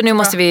bra. För nu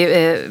måste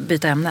vi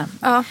byta ämne.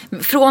 Ja.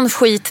 Från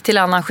skit till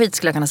annan skit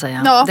skulle jag kunna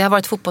säga. Ja. Det har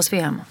varit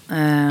fotbolls-VM.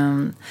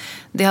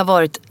 Det har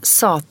varit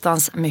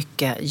satans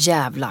mycket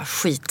jävla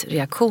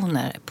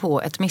skitreaktioner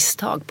på ett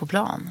misstag på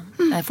plan.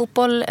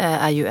 Fotboll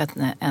är ju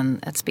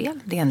ett spel.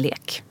 Det är en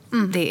lek.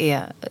 Det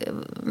är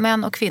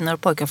män och kvinnor,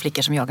 pojkar och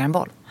flickor som jagar en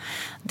boll.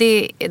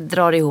 Det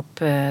drar ihop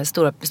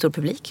stor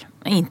publik.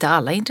 Inte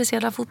alla är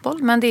intresserade av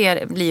fotboll, men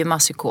det blir ju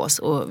masspsykos.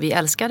 Och vi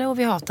älskar det och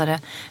vi hatar det.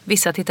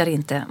 Vissa tittar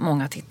inte,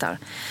 många tittar.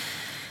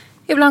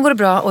 Ibland går det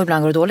bra och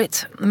ibland går det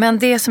dåligt. Men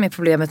det som är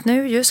problemet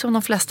nu, just som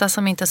de flesta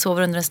som inte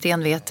sover under en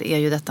sten vet, är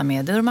ju detta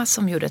med Durmaz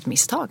som gjorde ett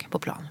misstag på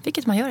plan.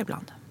 Vilket man gör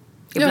ibland.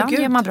 Ibland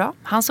gör man bra.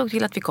 Han såg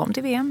till att vi kom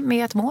till VM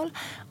med ett mål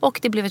och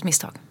det blev ett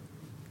misstag.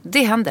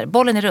 Det händer.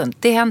 Bollen är rund.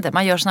 Det händer.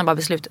 Man gör snabba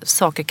beslut.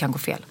 Saker kan gå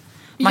fel.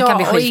 Man kan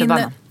bli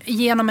skitförbannad.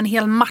 Genom en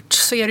hel match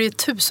så är det ju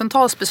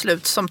tusentals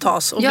beslut som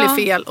tas och blir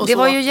fel. Och det så.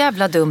 var ju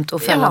jävla dumt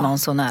att fälla någon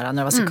så nära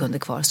när det var sekunder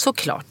kvar.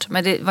 Såklart.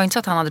 Men det var inte så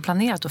att han hade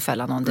planerat att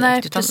fälla någon direkt.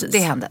 Nej, utan precis. det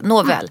hände.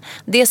 Nåväl.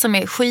 Det som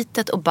är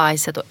skitet och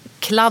bajset och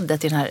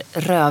kladdet i den här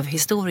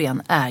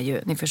rövhistorien är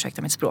ju, ni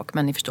försökte mitt språk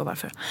men ni förstår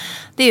varför.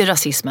 Det är ju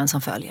rasismen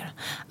som följer.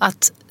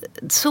 Att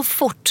så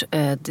fort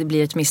det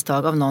blir ett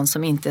misstag av någon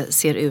som inte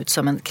ser ut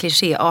som en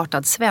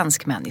klichéartad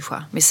svensk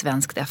människa med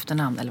svenskt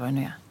efternamn eller vad det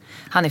nu är.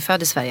 Han är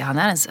född i Sverige,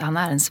 han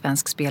är en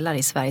svensk spelare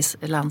i Sveriges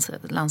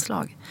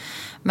landslag.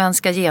 Men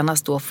ska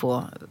genast då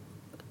få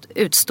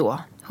utstå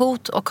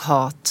hot och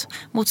hat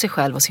mot sig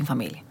själv och sin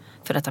familj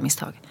för detta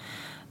misstag.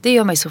 Det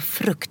gör mig så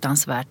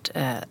fruktansvärt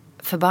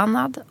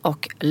förbannad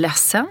och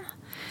ledsen.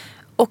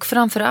 Och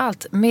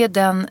framförallt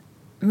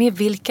med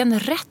vilken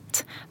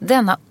rätt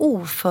denna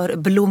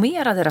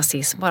oförblommerade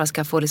rasism bara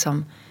ska få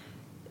liksom...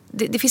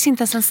 Det finns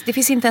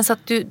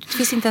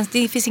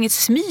inget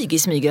smyg i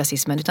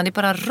smygrasismen utan det är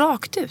bara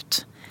rakt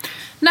ut.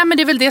 Nej, men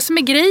det är väl det som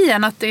är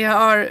grejen, att det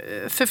har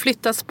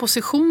förflyttats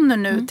positioner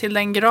nu till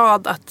den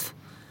grad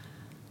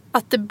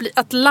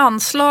att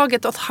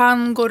landslaget, att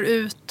han går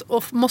ut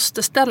och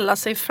måste ställa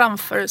sig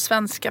framför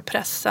svenska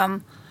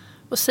pressen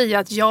och säga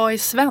att jag är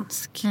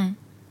svensk.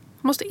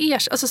 Måste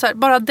alltså så här,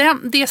 bara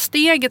det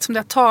steget som det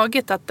har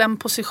tagit, att den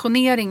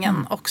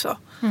positioneringen också.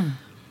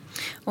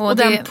 Och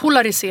den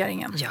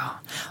polariseringen. Ja,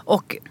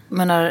 och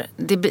menar,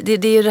 det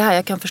är ju det här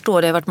jag kan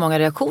förstå. Det har varit många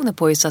reaktioner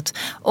på just att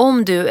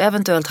om du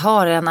eventuellt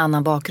har en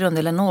annan bakgrund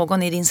eller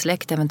någon i din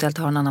släkt eventuellt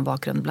har en annan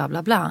bakgrund, bla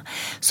bla bla,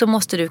 så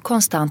måste du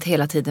konstant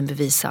hela tiden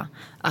bevisa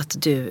att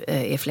du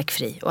är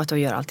fläckfri och att du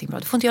gör allting bra.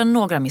 Du får inte göra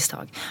några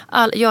misstag.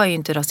 Jag är ju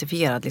inte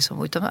rasifierad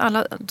liksom, utan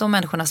alla de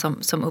människorna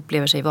som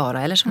upplever sig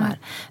vara eller som är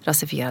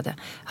rasifierade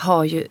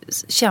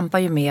kämpar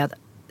ju med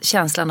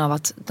känslan av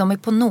att de är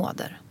på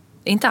nåder.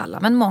 Inte alla,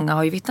 men många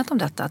har ju vittnat om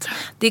detta. Att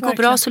det går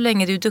bra så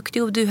länge du är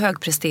duktig och du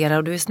högpresterar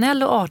och du är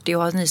snäll och artig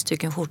och har en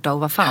nystycken skjorta och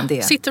vad fan det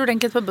är. Sitter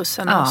ordentligt på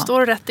bussen och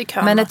står rätt i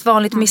kön. Men ett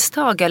vanligt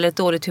misstag eller ett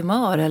dåligt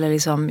humör eller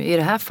liksom, i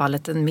det här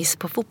fallet en miss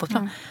på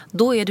fotbollsplan,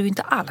 då är du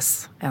inte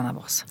alls en av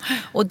oss.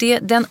 Och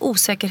den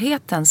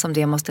osäkerheten som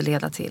det måste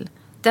leda till,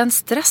 den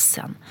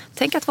stressen.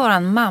 Tänk att vara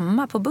en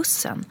mamma på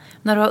bussen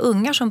när du har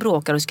ungar som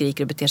bråkar och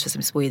skriker och beter sig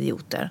som små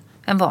idioter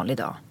en vanlig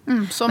dag.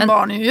 Som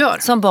barn ju gör.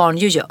 Som barn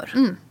ju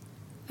gör.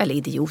 Eller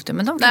idioter,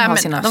 men de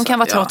kan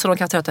vara trötta och de kan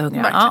vara trötta och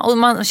hungriga. Ja, och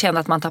man känner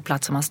att man tar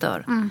plats som man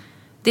stör.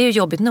 Det är ju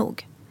jobbigt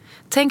nog.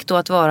 Tänk då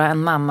att vara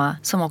en mamma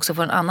som också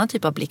får en annan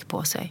typ av blick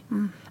på sig.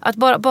 Att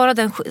bara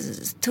den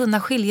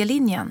tunna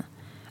skiljelinjen.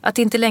 Att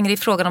det inte längre är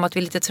frågan om att vi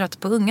är lite trötta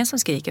på ungen som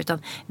skriker,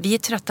 utan vi är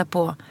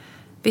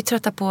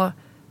trötta på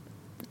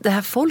det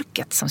här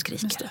folket som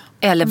skriker.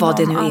 Eller vad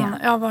det nu är.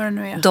 Ja, vad det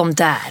nu är. De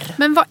där.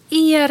 Men vad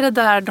är det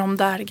där, de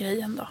där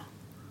grejen då?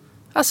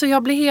 Alltså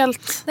jag blir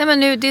helt... Nej, men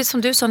nu, det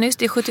som du sa nyss,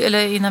 det är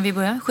innan vi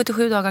började,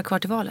 77 dagar kvar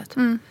till valet.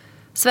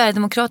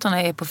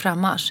 Sverigedemokraterna är på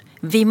frammarsch.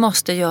 Vi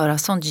måste göra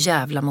sånt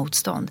jävla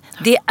motstånd.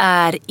 Det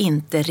är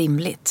inte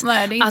rimligt.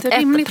 Nej, det är inte att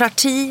rimligt. Ett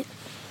parti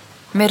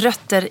med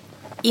rötter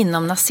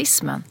inom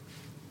nazismen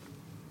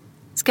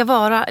ska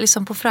vara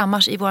liksom på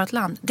frammarsch i vårt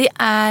land. Det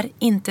är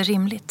inte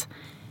rimligt.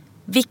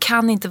 Vi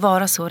kan inte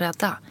vara så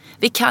rädda.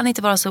 Vi kan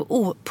inte vara så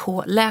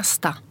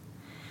opålästa.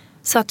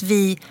 Så att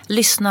vi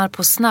lyssnar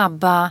på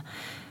snabba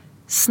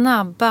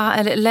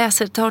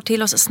eller tar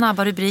till oss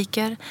snabba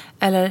rubriker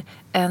eller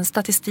en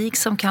statistik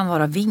som kan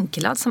vara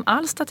vinklad, som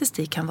all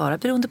statistik kan vara,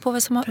 beroende på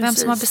vem som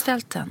har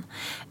beställt den.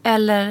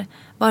 Eller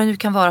vad det nu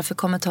kan vara för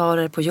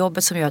kommentarer på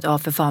jobbet som gör att, ja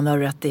för fan har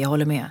du rätt, jag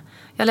håller med.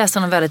 Jag läste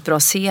en väldigt bra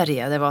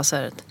serie, det var så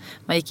här att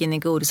man gick in i en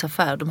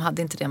godisaffär, de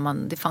hade inte det,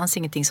 det fanns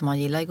ingenting som man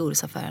gillade i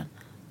godisaffären.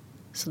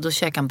 Så då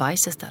käkade han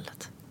bajs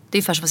istället. Det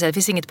är först som att säga, det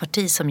finns inget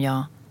parti som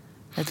jag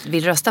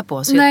vill rösta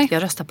på, så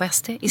jag röstar på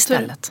SD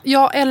istället.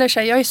 Ja, eller så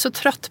jag är så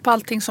trött på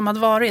allting som har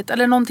varit.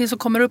 Eller någonting som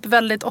kommer upp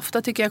väldigt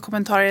ofta tycker jag,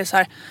 kommentarer är så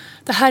här: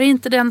 det här är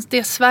inte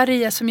det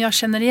Sverige som jag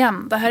känner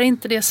igen. Det här är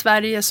inte det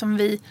Sverige som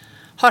vi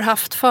har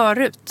haft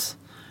förut.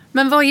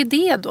 Men vad är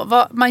det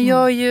då? Man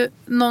gör ju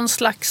någon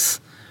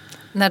slags...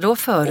 När då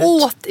förut?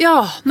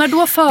 När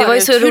då förut? Det var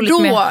ju så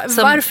roligt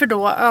varför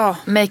då? Ja.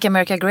 Make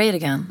America Great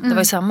Again. Det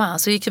var ju samma.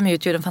 Så gick de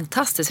ut och gjorde en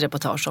fantastisk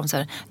reportage om så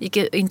här,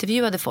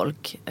 intervjuade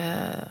folk.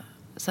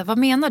 Så här, vad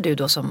menar du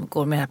då som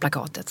går med det här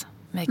plakatet?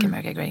 Make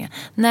America Great Again.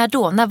 När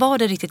då? När var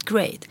det riktigt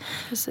great?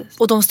 Precis.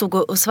 Och de stod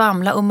och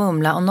svamla och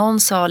mumla. Och någon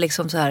sa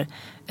liksom så här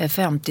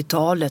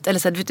 50-talet. Eller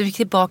så här, vi gick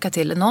tillbaka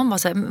till. Någon var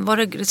så här,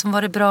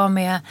 var det bra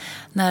med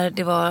när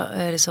det var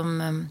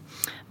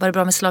var det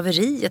bra med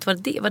slaveriet? Var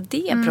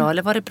det bra?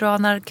 Eller var det bra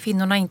när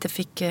kvinnorna inte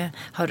fick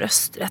ha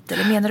rösträtt?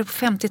 Eller menar du på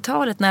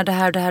 50-talet när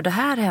det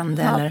här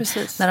hände? Ja, eller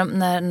precis.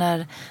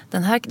 när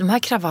de här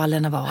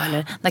kravallerna var?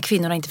 Eller när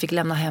kvinnorna inte fick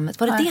lämna hemmet?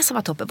 Var det som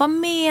var toppen? Vad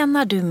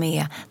menar du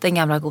med den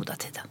gamla goda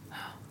tiden?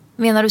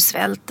 Menar du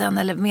svälten?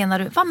 Eller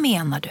vad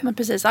menar du? Men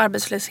precis,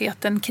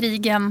 arbetslösheten,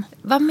 krigen.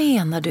 Vad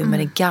menar du med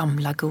den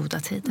gamla goda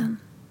tiden?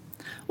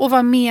 Och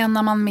vad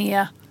menar man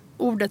med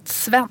ordet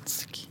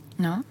svensk?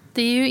 Ja.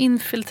 Det är ju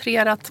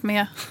infiltrerat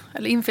med,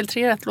 eller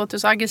infiltrerat låter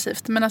så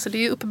aggressivt, men alltså det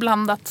är ju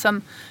uppblandat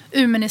sedan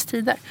urminnes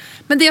tider.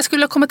 Men det jag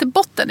skulle komma till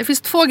botten, det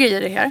finns 2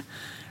 grejer i det här.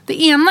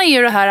 Det ena är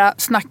ju det här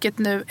snacket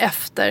nu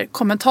efter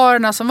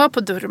kommentarerna som var på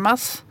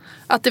Durmaz.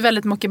 Att det är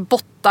väldigt mycket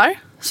bottar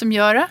som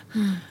gör det.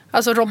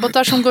 Alltså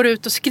robotar som går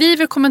ut och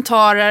skriver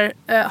kommentarer,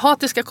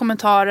 hatiska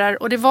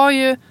kommentarer. Och det var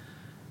ju...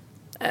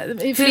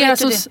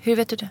 Hur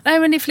vet du det? Nej,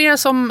 men det är flera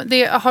som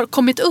det har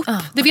kommit upp.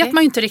 Det vet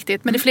man ju inte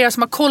riktigt. Men det är flera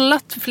som har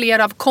kollat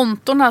flera av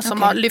kontorna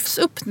som har lyfts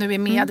upp nu i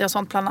media och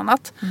sånt bland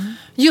annat.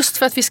 Just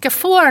för att vi ska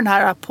få den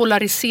här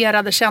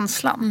polariserade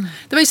känslan.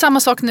 Det var ju samma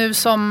sak nu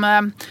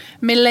som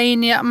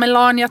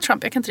Melania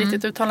Trump. Jag kan inte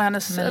riktigt uttala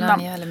hennes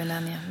namn.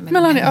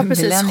 Melania, ja,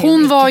 precis.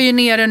 Hon var ju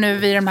nere nu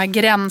vid de här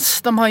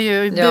gräns... De har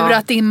ju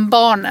burat in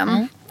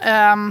barnen.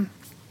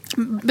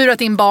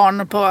 Burat in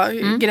barn på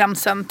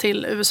gränsen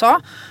till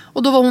USA.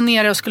 Och då var hon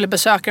nere och skulle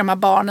besöka de här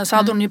barnen. Så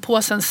hade hon ju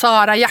på sig en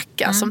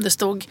Zara-jacka som det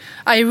stod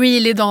I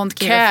really don't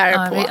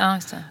care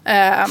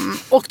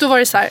på. Och då var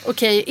det så här,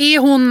 okej, är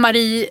hon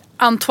Marie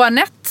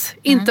Antoinette?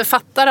 Inte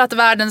fattar att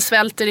världen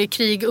svälter i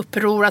krig,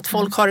 uppror, att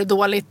folk har det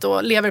dåligt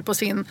och lever på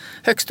sin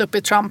högst upp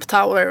i Trump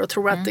Tower och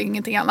tror att det är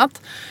ingenting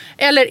annat.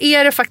 Eller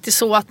är det faktiskt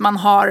så att man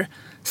har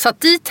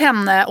satt dit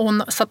henne och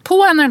hon satt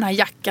på henne den här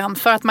jackan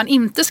för att man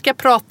inte ska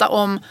prata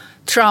om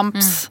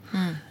Trumps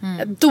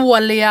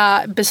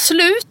dåliga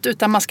beslut,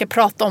 utan man ska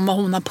prata om vad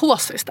hon har på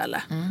sig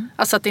istället.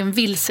 Alltså att det är en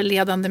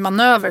vilseledande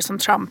manöver som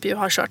Trump ju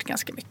har kört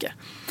ganska mycket.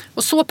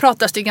 Och så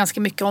pratas det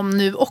ganska mycket om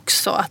nu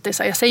också. Att det är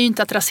så här, jag säger ju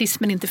inte att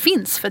rasismen inte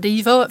finns, för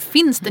det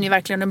finns den ju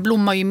verkligen, den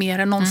blommar ju mer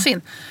än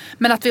någonsin.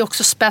 Men att vi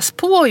också späs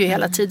på ju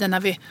hela tiden när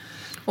vi...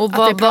 Och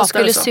vad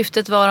skulle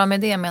syftet vara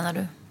med det, menar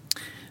du?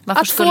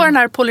 Varför att få den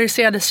här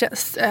polariserade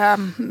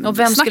och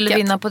vem skulle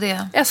vinna på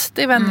det? SD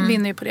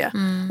vinner ju på det.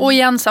 Och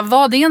igen, så,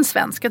 vad är en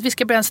svensk? Att vi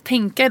ska börja ens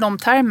tänka i de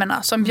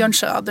termerna. Som Björn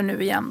Söder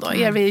nu igen då.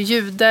 Är vi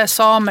jude,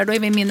 samer, då är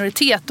vi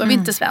minoritet. Då är vi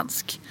inte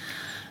svensk.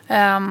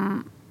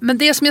 Men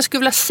det som jag skulle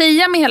vilja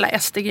säga med hela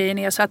SD-grejen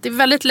är så att det är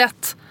väldigt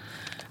lätt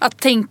att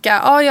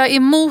tänka, jag är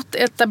emot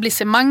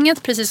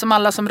etablissemanget, precis som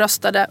alla som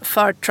röstade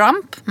för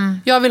Trump.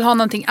 Jag vill ha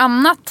någonting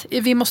annat.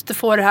 Vi måste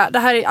få det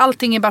här.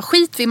 Allting är bara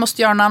skit. Vi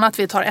måste göra något annat.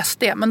 Vi tar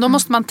SD. Men då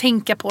måste man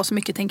tänka på så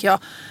mycket, tänker jag.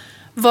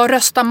 Vad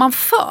röstar man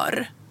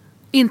för?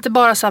 Inte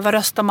bara så här, vad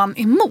röstar man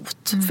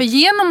emot? För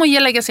genom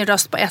att lägga sin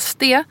röst på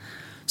SD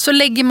så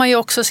lägger man ju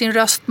också sin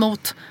röst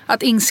mot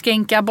att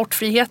inskränka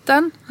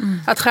abortfriheten.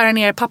 Att skära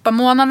ner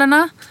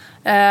pappamånaderna.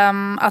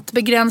 Att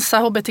begränsa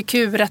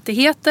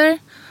hbtq-rättigheter.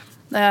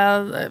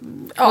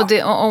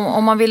 Och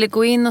om man ville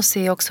gå in och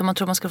se också, om man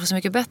tror man ska få så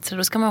mycket bättre,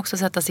 då ska man också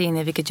sätta sig in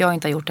i, vilket jag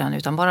inte har gjort än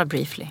utan bara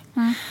briefly.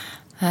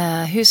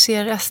 Hur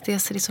ser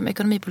SDs liksom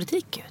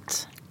ekonomipolitik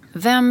ut?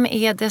 Vem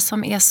är det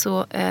som är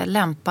så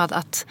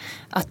lämpad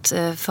att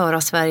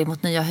föra Sverige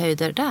mot nya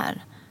höjder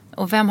där?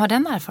 Och vem har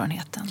den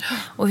erfarenheten?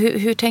 Och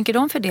hur tänker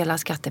de fördela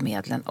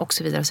skattemedlen? Och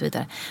så vidare och så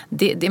vidare.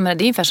 Det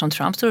är ungefär som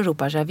Trump står och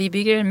ropar så här, vi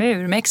bygger en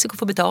mur, Mexiko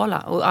får betala.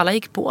 Och alla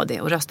gick på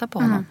det och röstade på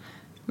honom.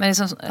 Men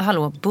det är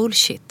som,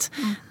 bullshit.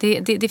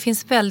 Det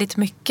finns väldigt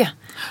mycket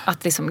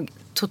att liksom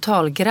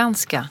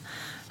totalgranska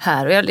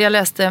här. Och jag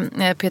läste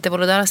Peter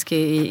Wolodarski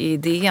i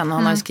DN och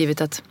han har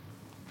skrivit att,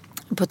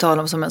 på tal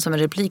om som en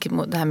replik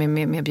mot det här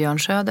med Björn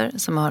Söder,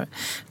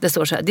 det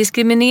står så här: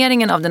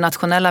 diskrimineringen av den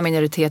nationella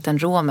minoriteten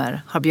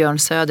romer har Björn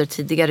Söder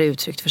tidigare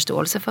uttryckt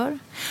förståelse för.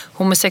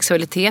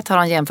 Homosexualitet har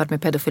han jämfört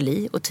med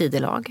pedofili och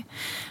tidelag.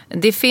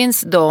 Det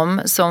finns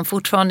de som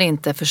fortfarande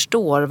inte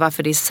förstår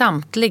varför det i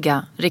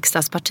samtliga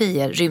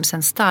riksdagspartier ryms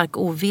en stark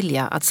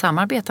ovilja att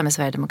samarbeta med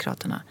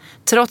Sverigedemokraterna,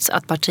 trots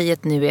att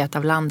partiet nu är ett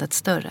av landets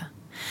större.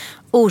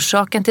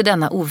 Orsaken till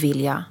denna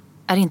ovilja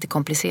är inte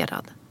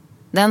komplicerad.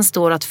 Den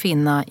står att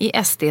finna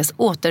i SDs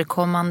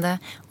återkommande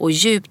och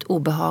djupt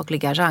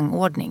obehagliga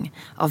rangordning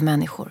av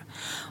människor.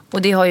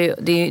 Och det har ju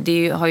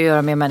att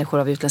göra med människor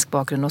av utländsk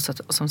bakgrund och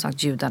som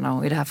sagt judarna,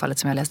 och i det här fallet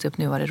som jag läste upp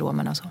nu var det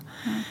romerna och så.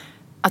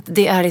 Att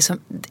det är liksom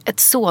ett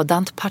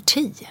sådant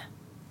parti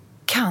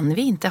kan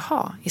vi inte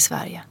ha i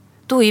Sverige.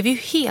 Då är vi ju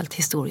helt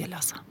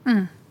historielösa.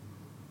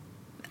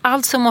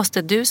 Alltså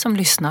måste du som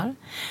lyssnar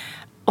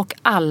och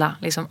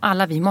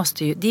alla vi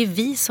måste ju, det är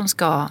vi som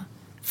ska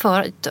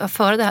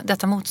föra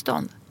detta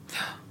motstånd.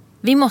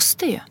 Vi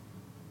måste ju.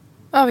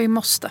 Ja, vi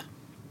måste.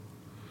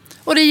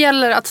 Och det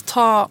gäller att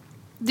ta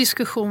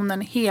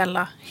diskussionen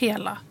hela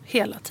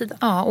tiden.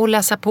 Ja, och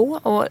läsa på.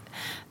 Och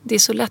det är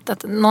så lätt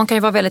att någon kan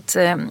ju vara väldigt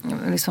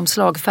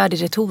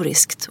slagfärdig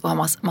retoriskt och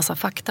ha massa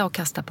fakta att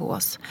kasta på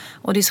oss.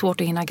 Och det är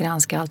svårt att hinna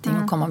granska allting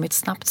och komma med ett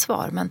snabbt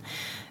svar. Men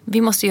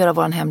vi måste göra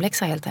vår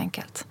hemläxa helt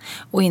enkelt.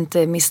 Och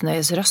inte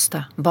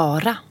missnöjesrösta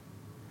bara.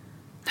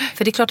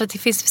 För det är klart att det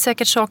finns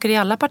säkert saker i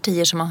alla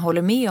partier som man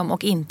håller med om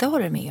och inte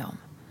håller med om.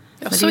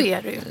 Ja, så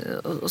är det ju.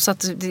 Så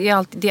att det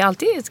är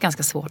alltid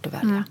ganska svårt att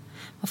välja.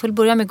 Man får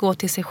börja med att gå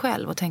till sig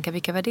själv och tänka,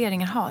 vilka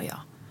värderingar har jag?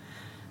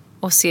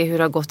 Och se hur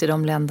det har gått i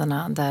de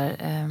länderna där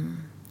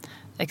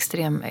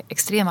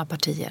extrema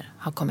partier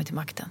har kommit till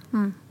makten.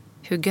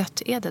 Hur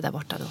gött är det där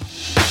borta då?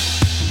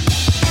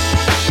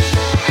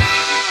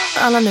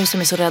 alla nu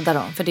som är så rädda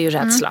då, för det är ju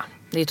rädsla.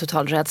 Det är ju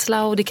total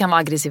rädsla och det kan vara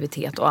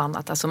aggressivitet och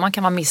annat. Alltså man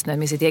kan vara missnöjd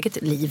med sitt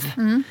eget liv.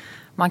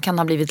 Man kan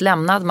ha blivit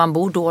lämnad, man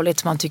bor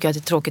dåligt, man tycker att det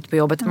är tråkigt på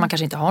jobbet, man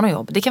kanske inte har något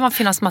jobb. Det kan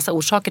finnas massa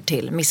orsaker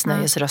till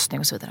missnöjesröstning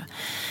och så vidare.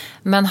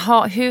 Men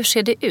hur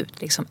ser det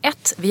ut? Liksom,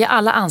 vi är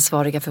alla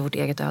ansvariga för vårt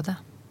eget öde.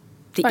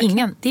 Det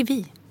är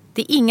vi.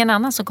 Det är ingen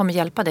annan som kommer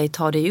hjälpa dig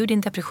ta dig ur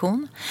din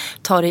depression,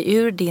 ta dig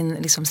ur din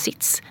liksom,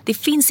 sits. Det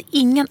finns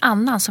ingen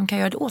annan som kan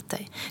göra det åt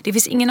dig. Det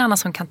finns ingen annan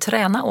som kan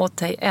träna åt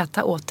dig,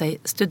 äta åt dig,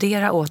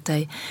 studera åt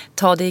dig,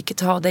 ta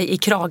dig i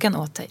kragen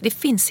åt dig. Det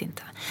finns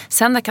inte.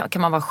 Sen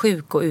kan man vara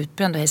sjuk och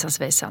utbränd och hejsan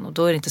svejsan och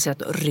då är det inte så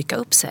att rycka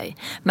upp sig.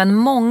 Men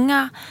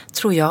många,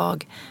 tror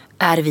jag,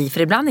 är vi,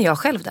 för ibland är jag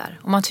själv där.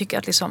 Och man tycker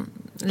att liksom,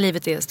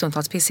 livet är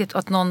stundtals pissigt och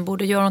att någon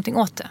borde göra någonting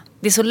åt det.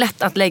 Det är så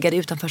lätt att lägga det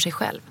utanför sig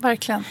själv.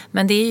 Verkligen.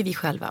 Men det är ju vi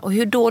själva. Och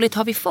hur dåligt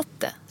har vi fått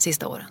det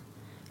sista åren?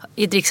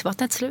 Är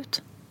dricksvattnet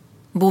slut?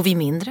 Bor vi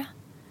mindre?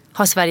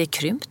 Har Sverige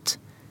krympt?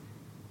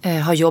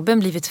 Har jobben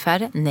blivit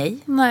färre?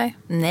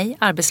 Nej.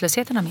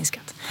 Arbetslösheten har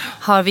minskat.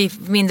 Har vi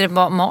mindre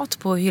mat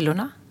på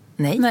hyllorna?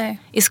 Nej.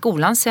 Är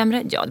skolan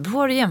sämre? Ja, det beror på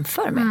vad du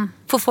jämför med.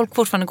 Får folk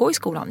fortfarande gå i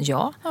skolan?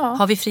 Ja.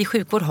 Har vi fri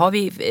sjukvård? Har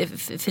vi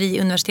fri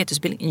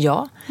universitetsutbildning?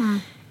 Ja.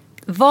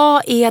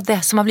 Vad är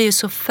det som har blivit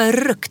så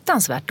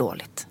fruktansvärt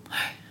dåligt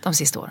de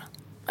sista åren?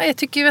 Jag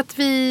tycker ju att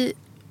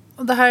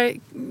och det här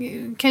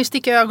kan ju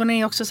sticka i ögonen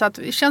i också, så att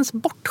vi känns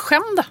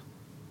bortskämda.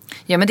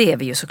 Ja, men det är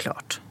vi ju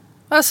såklart.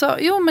 Alltså,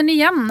 men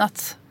igen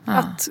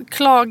att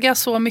klaga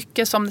så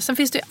mycket som det. Sen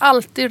finns det ju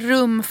alltid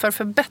rum för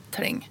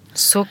förbättring.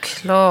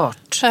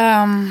 Såklart.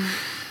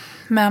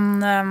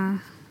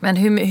 Men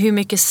hur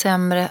mycket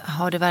sämre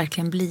har det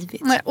verkligen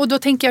blivit? Nej, och då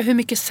tänker jag, hur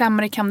mycket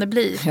sämre kan det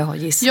bli? Ja,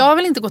 gissa. Jag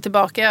vill inte gå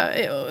tillbaka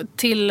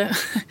till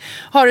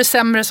har det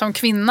sämre som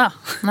kvinna.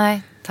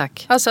 Nej,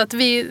 tack. Alltså att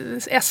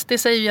SD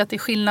säger ju att det är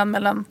skillnad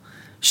mellan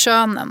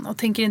könen och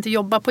tänker inte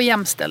jobba på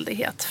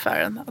jämställdhet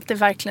för att det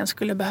verkligen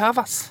skulle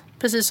behövas.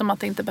 Precis som att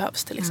det inte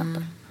behövs till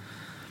exempel.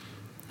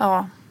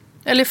 Ja.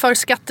 Eller för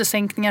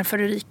skattesänkningar för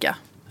det rika.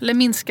 Eller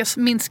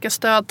minska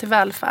stöd till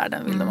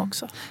välfärden vill de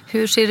också.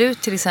 Hur ser det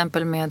ut till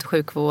exempel med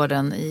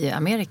sjukvården i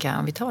Amerika,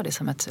 om vi tar det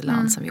som ett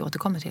land som vi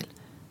återkommer till?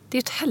 Det är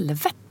ett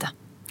helvete.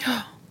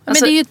 Men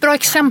det är ju ett bra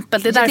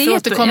exempel. Det är därför jag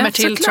återkommer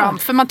till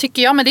Trump. För man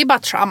tycker, men det är bara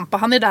Trump och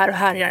han är där och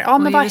härjar. Ja,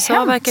 men vad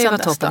USA verkar ju vara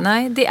toppen.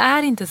 Nej, det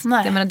är inte.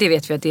 Men det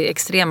vet vi att det är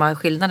extrema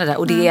skillnader där.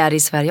 Och det är i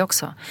Sverige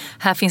också.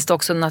 Här finns det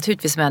också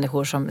naturligtvis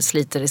människor som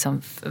sliter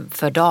liksom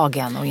för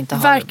dagen och inte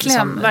har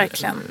liksom,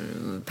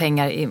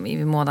 pengar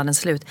i månadens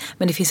slut.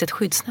 Men det finns ett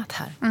skyddsnät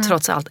här.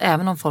 Trots allt,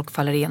 även om folk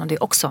faller igenom det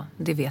också.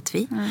 Det vet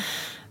vi.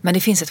 Men det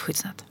finns ett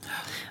skyddsnät.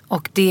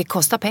 Och det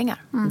kostar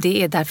pengar.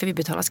 Det är därför vi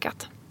betalar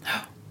skatt.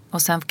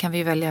 Och sen kan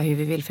vi välja hur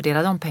vi vill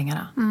fördela de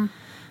pengarna.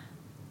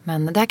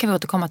 Men det här kan vi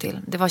återkomma till.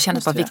 Det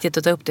kändes bara viktigt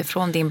att ta upp det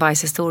från din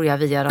bajshistoria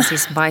via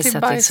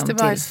rasismbajset. till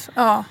bajs.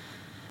 Ja.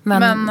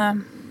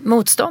 Men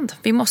motstånd,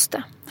 vi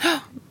måste.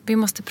 Vi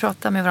måste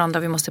prata med varandra,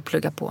 vi måste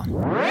plugga på.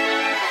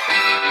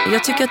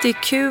 Jag tycker att det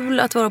är kul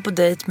att vara på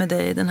dejt med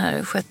dig den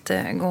här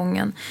 6:e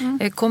gången.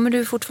 Kommer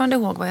du fortfarande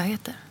ihåg vad jag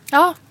heter?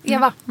 Ja,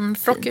 Eva.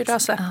 Rocky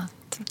Röse.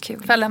 Ja,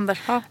 kul. Fälländer.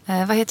 Ja.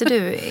 Vad heter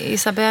du?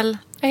 Isabelle?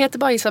 Jag heter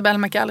bara Isabelle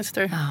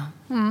McAllister.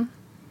 Ja.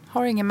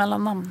 Har ingen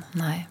mellannamn.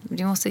 Nej,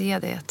 du måste ge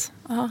det ett.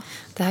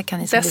 Det här kan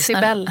ni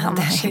Decibel,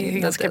 annars är det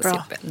ganska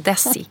bra.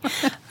 Desi.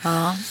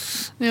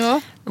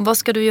 Ja. Vad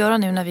ska du göra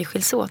nu när vi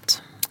skiljs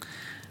åt?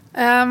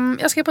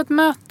 Jag ska på ett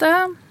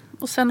möte.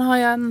 Och sen har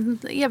jag en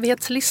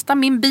evighetslista.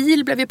 Min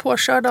bil blev ju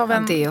påkörd av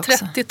en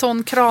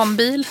 30-ton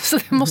kranbil. Så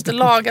det måste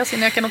lagas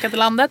innan jag kan åka till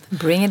landet.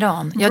 Bring it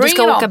on. Ja, du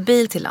ska åka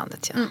bil till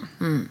landet. Ja.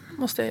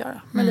 Måste jag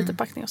göra. Med lite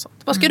packning och sånt.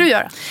 Vad ska du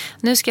göra?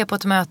 Nu ska jag på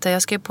ett möte.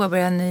 Jag ska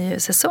påbörja en ny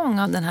säsong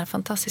av den här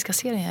fantastiska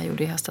serien jag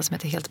gjorde i höstas som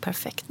heter Helt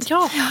perfekt.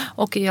 Ja.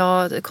 Och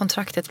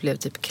kontraktet blev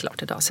typ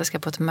klart idag. Så jag ska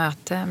på ett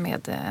möte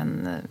med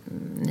en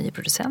ny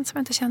producent som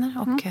jag inte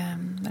känner. Och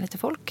med lite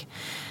folk.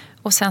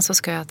 Och sen så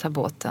ska jag ta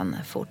båten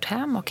fort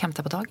hem och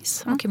hämta på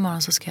dagis. Och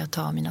imorgon så ska jag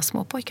ta mina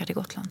småpojkar till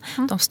Gotland.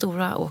 De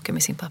stora åker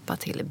med sin pappa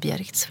till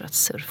Biarritz för att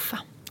surfa.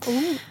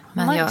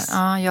 Men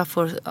nice. jag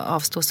får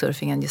avstå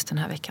surfingen just den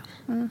här veckan.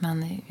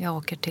 Men jag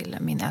åker till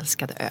min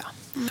älskade ö.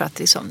 För att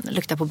liksom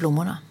lukta på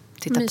blommorna.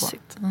 Titta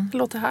mysigt. På. Det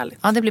låter härligt.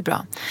 Ja, det blir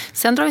bra.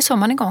 Sen drar ju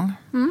sommaren igång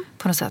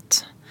på något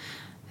sätt.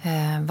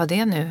 Vad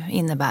det nu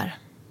innebär.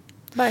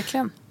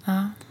 Verkligen.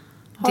 Ja.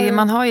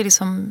 Man har ju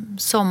liksom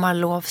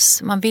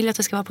sommarlovs... Man vill att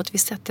det ska vara på ett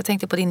visst sätt. Jag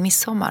tänkte på din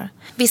midsommar.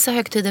 Vissa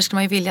högtider skulle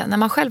man ju vilja... När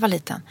man själv var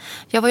liten.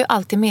 Jag var ju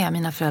alltid med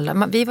mina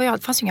föräldrar.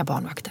 Det fanns ju inga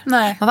barnvakter.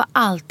 Nej. Man var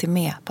alltid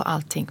med på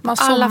allting. Man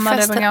alla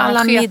fester,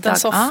 alla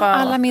middagar.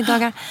 Alla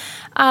middagar.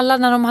 Alla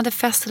när de hade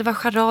fester, det var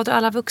charader,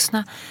 alla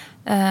vuxna.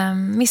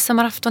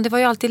 Midsommarafton, det var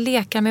ju alltid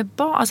lekar med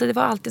barn. Alltså det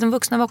var alltid, de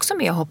vuxna var också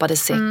med och hoppade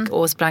säck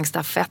och sprang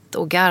stafett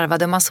och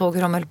garvade. Man såg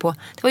hur de höll på.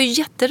 Det var ju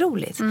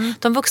jätteroligt.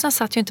 De vuxna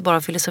satt ju inte bara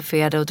och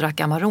filosoferade och drack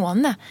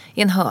Amarone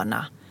i en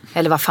hörna.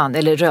 Eller vad fan,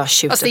 eller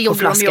rödtjutet på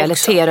flaska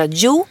eller teröd.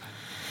 Jo,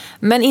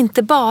 Men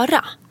inte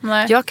bara.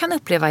 Nej. Jag kan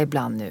uppleva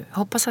ibland nu,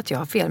 hoppas att jag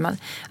har fel, men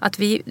att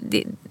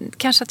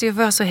kanske att vi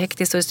var så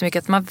hektiskt och så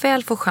mycket att man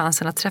väl får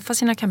chansen att träffa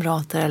sina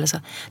kamrater eller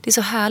så. Det är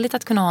så härligt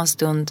att kunna ha en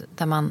stund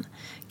där man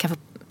kan få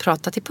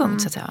prata till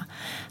punkt så att säga.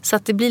 Så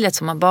att det blir lätt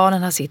som att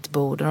barnen har sitt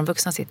bord och de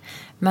vuxna sitt.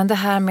 Men det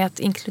här med att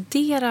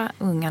inkludera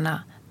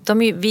ungarna,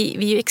 vi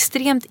är ju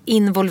extremt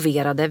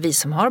involverade, vi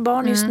som har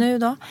barn just nu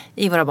då,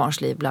 i våra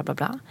barns liv, bla bla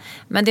bla.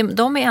 Men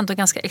de är ändå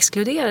ganska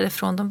exkluderade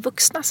från de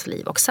vuxnas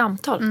liv och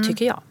samtal,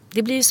 tycker jag.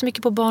 Det blir ju så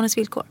mycket på barnens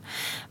villkor.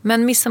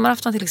 Men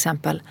midsommarafton till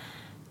exempel,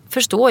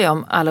 förstår jag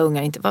om alla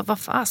ungar inte, vad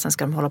fasen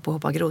ska de hålla på och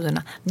hoppa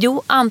grodorna?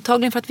 Jo,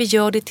 antagligen för att vi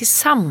gör det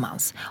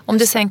tillsammans. Om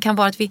det sen kan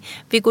vara att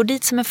vi går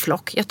dit som en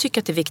flock. Jag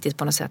tycker att det är viktigt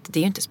på något sätt. Det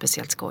är ju inte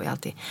speciellt skoj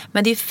alltid.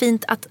 Men det är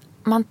fint att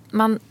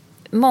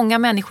många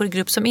människor i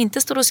grupp som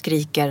inte står och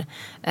skriker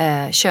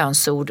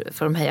könsord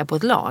för att de hejar på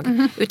ett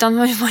lag. Utan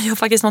man gör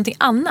faktiskt någonting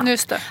annat.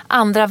 Just det.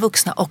 Andra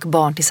vuxna och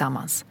barn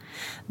tillsammans.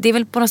 Det är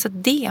väl på något sätt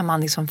det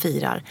man liksom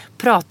firar.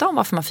 Prata om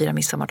varför man firar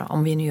midsommar då,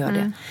 om vi nu gör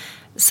det.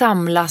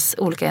 Samlas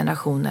olika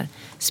generationer.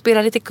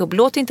 Spela lite kubb.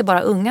 Låt inte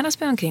bara ungarna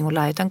spela omkring och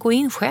lära, utan gå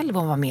in själv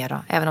och vara med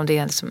då. Även om det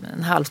är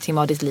en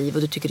halvtimme av ditt liv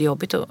och du tycker det är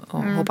jobbigt att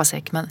hoppa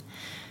säck. Men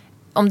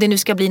om det nu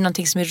ska bli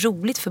någonting som är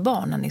roligt för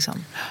barnen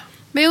liksom.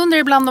 Men jag undrar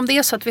ibland om det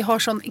är så att vi har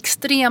sån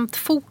extremt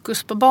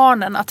fokus på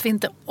barnen att vi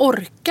inte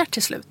orkar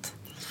till slut.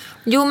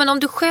 Jo, men om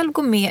du själv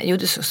går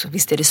med,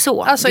 visst är det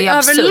så. Alltså det är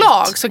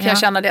överlag så kan jag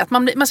känna det. Att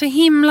man är så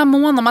himla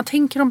mån om, man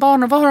tänker om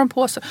barnen, vad har de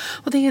på sig?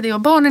 Och det är det,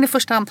 och barnen i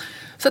första hand.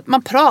 Så att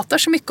man pratar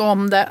så mycket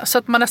om det så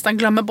att man nästan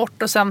glömmer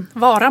bort och sen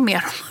vara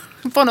med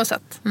dem på något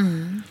sätt.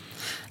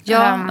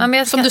 Ja,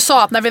 men som du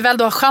sa, att när vi väl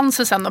då har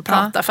chansen sen att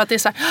prata, för att det är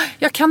så här,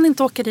 jag kan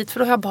inte åka dit för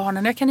då har jag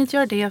barnen, jag kan inte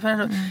göra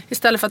det,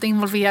 istället för att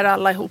involvera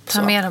alla ihop.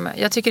 Ta med dem.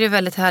 Jag tycker det är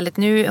väldigt härligt,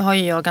 nu har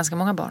ju jag ganska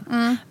många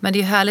barn, men det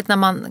är ju härligt när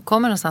man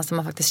kommer någonstans där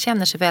man faktiskt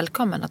känner sig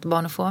välkommen, att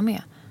barnen får vara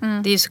med.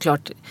 Det är ju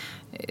såklart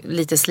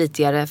lite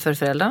slitigare för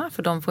föräldrarna,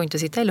 för de får inte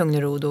sitta i lugn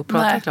och ro och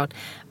prata klart.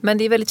 Men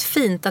det är väldigt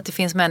fint att det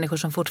finns människor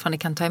som fortfarande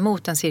kan ta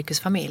emot en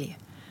cirkusfamilj.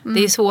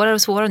 Det är svårare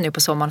och svårare nu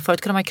på sommaren.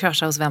 Förut kunde man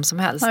krascha hos vem som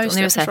helst. Ja,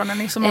 just det,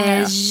 och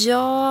nu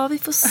ja, vi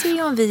får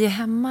se om vi är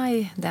hemma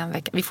i den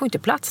veckan. Vi får inte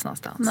plats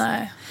någonstans.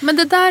 Nej. Men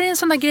det där är en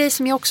sån där grej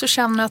som jag också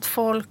känner att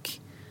folk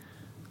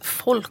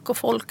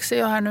ser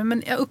jag här nu.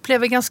 Men jag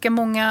upplever ganska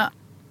många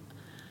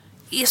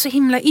är så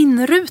himla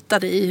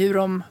inrutade i hur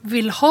de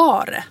vill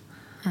ha det.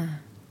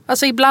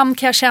 Alltså ibland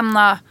kan jag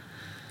känna,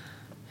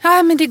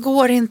 nej men det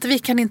går inte, vi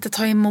kan inte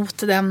ta emot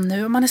den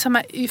nu. Man är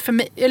samma, för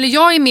mig, eller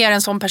jag är mer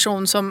en sån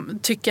person som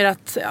tycker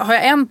att har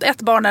jag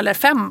ett barn eller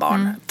 5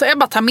 barn, jag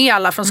bara tar med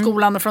alla från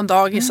skolan och från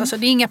dagis, alltså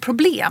det är inga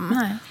problem.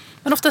 Nej.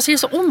 Men oftast är det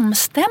så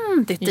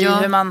omständigt i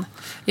hur man...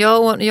 Jag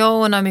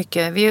ordnar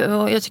mycket.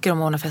 Jag tycker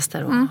om att ordna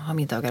fester och ha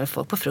middagar och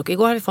folk på frukost.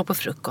 Igår hade vi folk på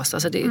frukost.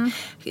 Alltså det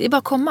är bara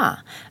att komma.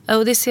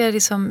 Och det ser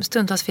liksom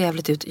stundtals för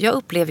jävligt ut. Jag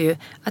upplever ju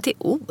att det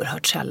är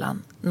oerhört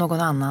sällan någon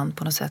annan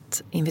på något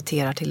sätt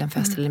inviterar till en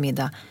fest eller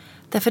middag.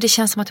 Därför det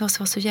känns som att jag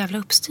var så jävla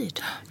uppstyrd.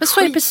 Men så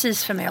är det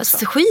precis för mig också.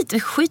 Alltså,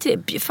 skit i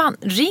det. Fan,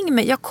 ring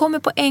mig. Jag kommer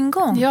på en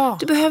gång. Ja.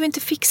 Du behöver inte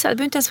fixa. Det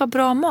behöver inte ens vara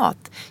bra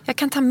mat. Jag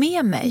kan ta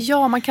med mig.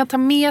 Ja, man kan ta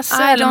med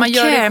sig. Eller man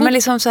gör det ihop. Men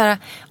liksom så här,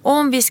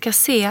 om vi ska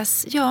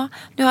ses. Ja,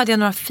 nu hade jag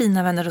några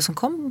fina vänner som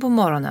kom på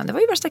morgonen. Det var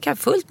ju värsta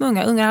kaffe, fullt med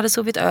unga. Ungar hade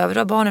sovit över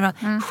och barnen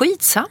var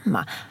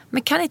skitsamma.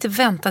 Men kan inte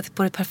vänta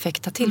på det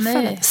perfekta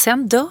tillfället. Nej.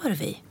 Sen dör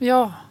vi.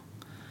 Ja.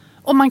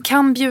 Och man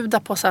kan bjuda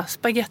på så här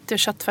spaghetti och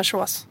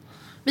köttfärssås.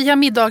 Vi har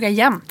middagar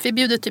jämt. Vi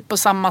bjuder typ på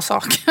samma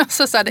sak.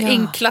 Alltså så här, det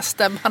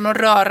enklaste, man att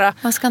röra.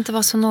 Man ska inte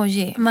vara så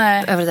nojig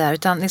över det där.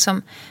 Utan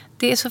liksom,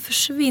 det är så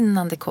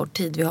försvinnande kort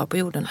tid vi har på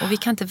jorden. Och vi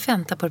kan inte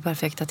vänta på det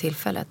perfekta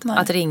tillfället. Nej.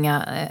 Att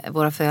ringa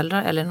våra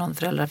föräldrar eller någon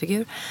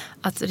föräldrafigur.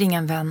 Att ringa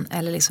en vän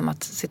eller liksom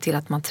att se till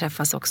att man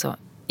träffas också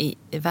i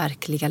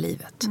verkliga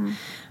livet.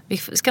 Vi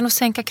ska nog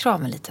sänka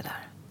kraven lite där.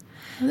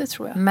 Det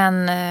tror jag.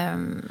 Men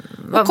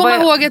och komma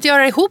ihåg att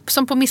göra ihop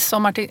som på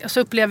midsommar, så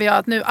upplever jag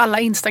att nu alla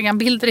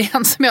Instagram-bilder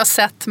igen som jag har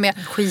sett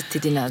med skit i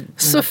dina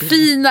så bilder.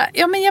 Fina.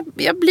 Ja, men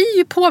jag blir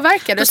ju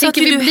påverkad. Jag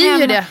tänker vi blir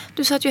ju det.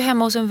 Du satt ju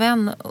hemma hos en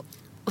vän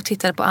och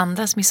tittade på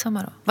andras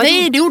midsommar då.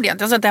 Nej, det gjorde jag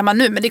inte. Jag satt inte hemma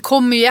nu, men det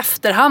kommer ju i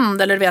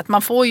efterhand, eller vet,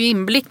 man får ju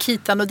inblick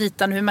hitan och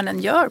ditan hur man än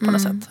gör på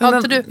något sätt.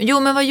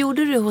 Men vad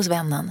gjorde du hos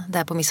vännen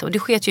där på midsommar? Du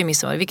sket ju i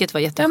midsommar, vilket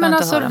var jätteskönt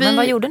att höra. Men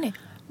vad gjorde ni?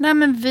 Nej,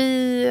 men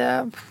vi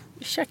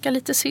käkade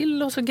lite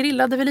sill och så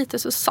grillade vi lite,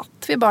 så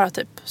satt vi bara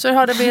typ. Så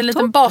hade vi en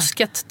liten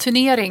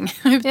basketturnering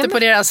ute på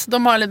deras,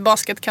 de har en liten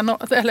basketkanal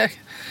eller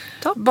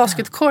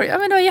basketkorg. Ja,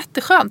 men det var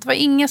jätteskönt. Det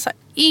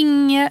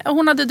var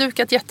hon hade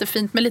dukat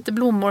jättefint med lite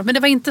blommor, men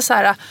det var inte så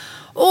här,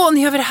 nu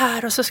gör vi det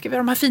här och så ska vi ha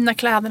de här fina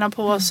kläderna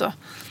på oss.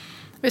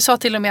 Vi sa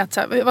till och med att så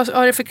här, vad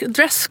är det för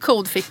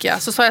dresscode fick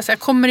jag? Så sa jag så här, jag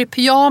kommer i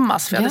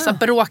pyjamas, för jag hade så här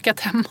bråkat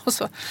hemma och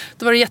så.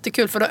 Då var det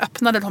jättekul, för då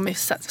öppnade de i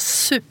så här,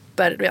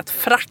 super, du vet,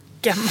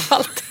 fracken och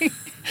allting.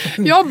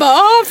 Jag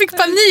bara fick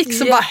panik.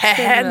 Så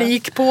bara ni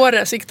gick på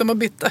det. Så gick de och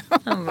bytte.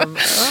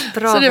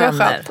 Bra så det var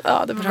vänner. skönt.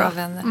 Ja, det var bra.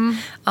 Vänner.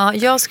 Ja,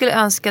 jag skulle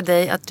önska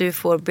dig att du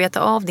får beta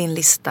av din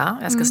lista.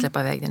 Jag ska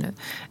släppa iväg det nu.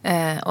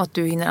 Och att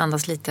du hinner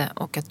andas lite.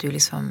 Och att du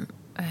liksom...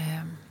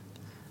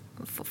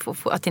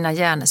 att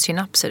dina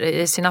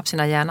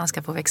synapserna i hjärnan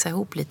ska få växa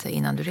ihop lite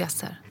innan du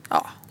reser.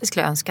 Ja. Det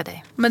skulle jag önska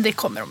dig. Men det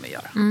kommer de att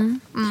göra.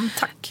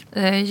 Tack.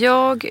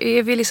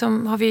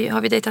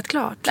 Har vi dejtat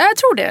klart? Jag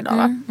tror det idag,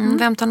 va?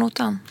 Vem tar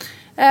notan?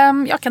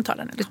 Jag kan ta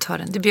den idag. Du tar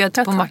den. Du bjöd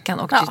på mackan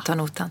och du tar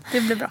notan.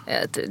 Det blir bra.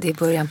 Det är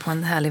början på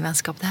en härlig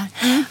vänskap det här.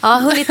 Ja,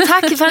 hörni,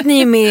 tack för att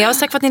ni är med oss.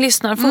 Tack för att ni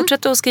lyssnar.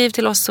 Fortsätt att skriva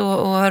till oss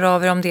och hör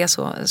av er om det är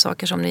så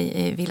saker som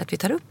ni vill att vi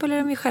tar upp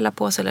eller om vi skäller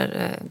på oss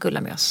eller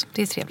gullar med oss.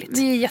 Det är trevligt.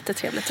 Det är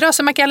jättetrevligt.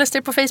 Röse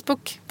McAllister på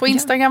Facebook. På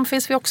Instagram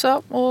finns vi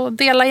också. Och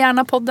dela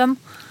gärna podden.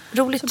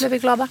 Roligt. Så blir vi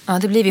glada. Ja,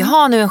 det blir vi.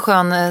 Ha nu en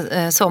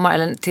skön sommar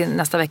eller till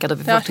nästa vecka då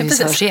vi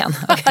förhoppningsvis hörs igen.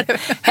 Okay.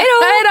 Hej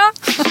då! Hej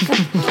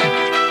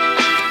då!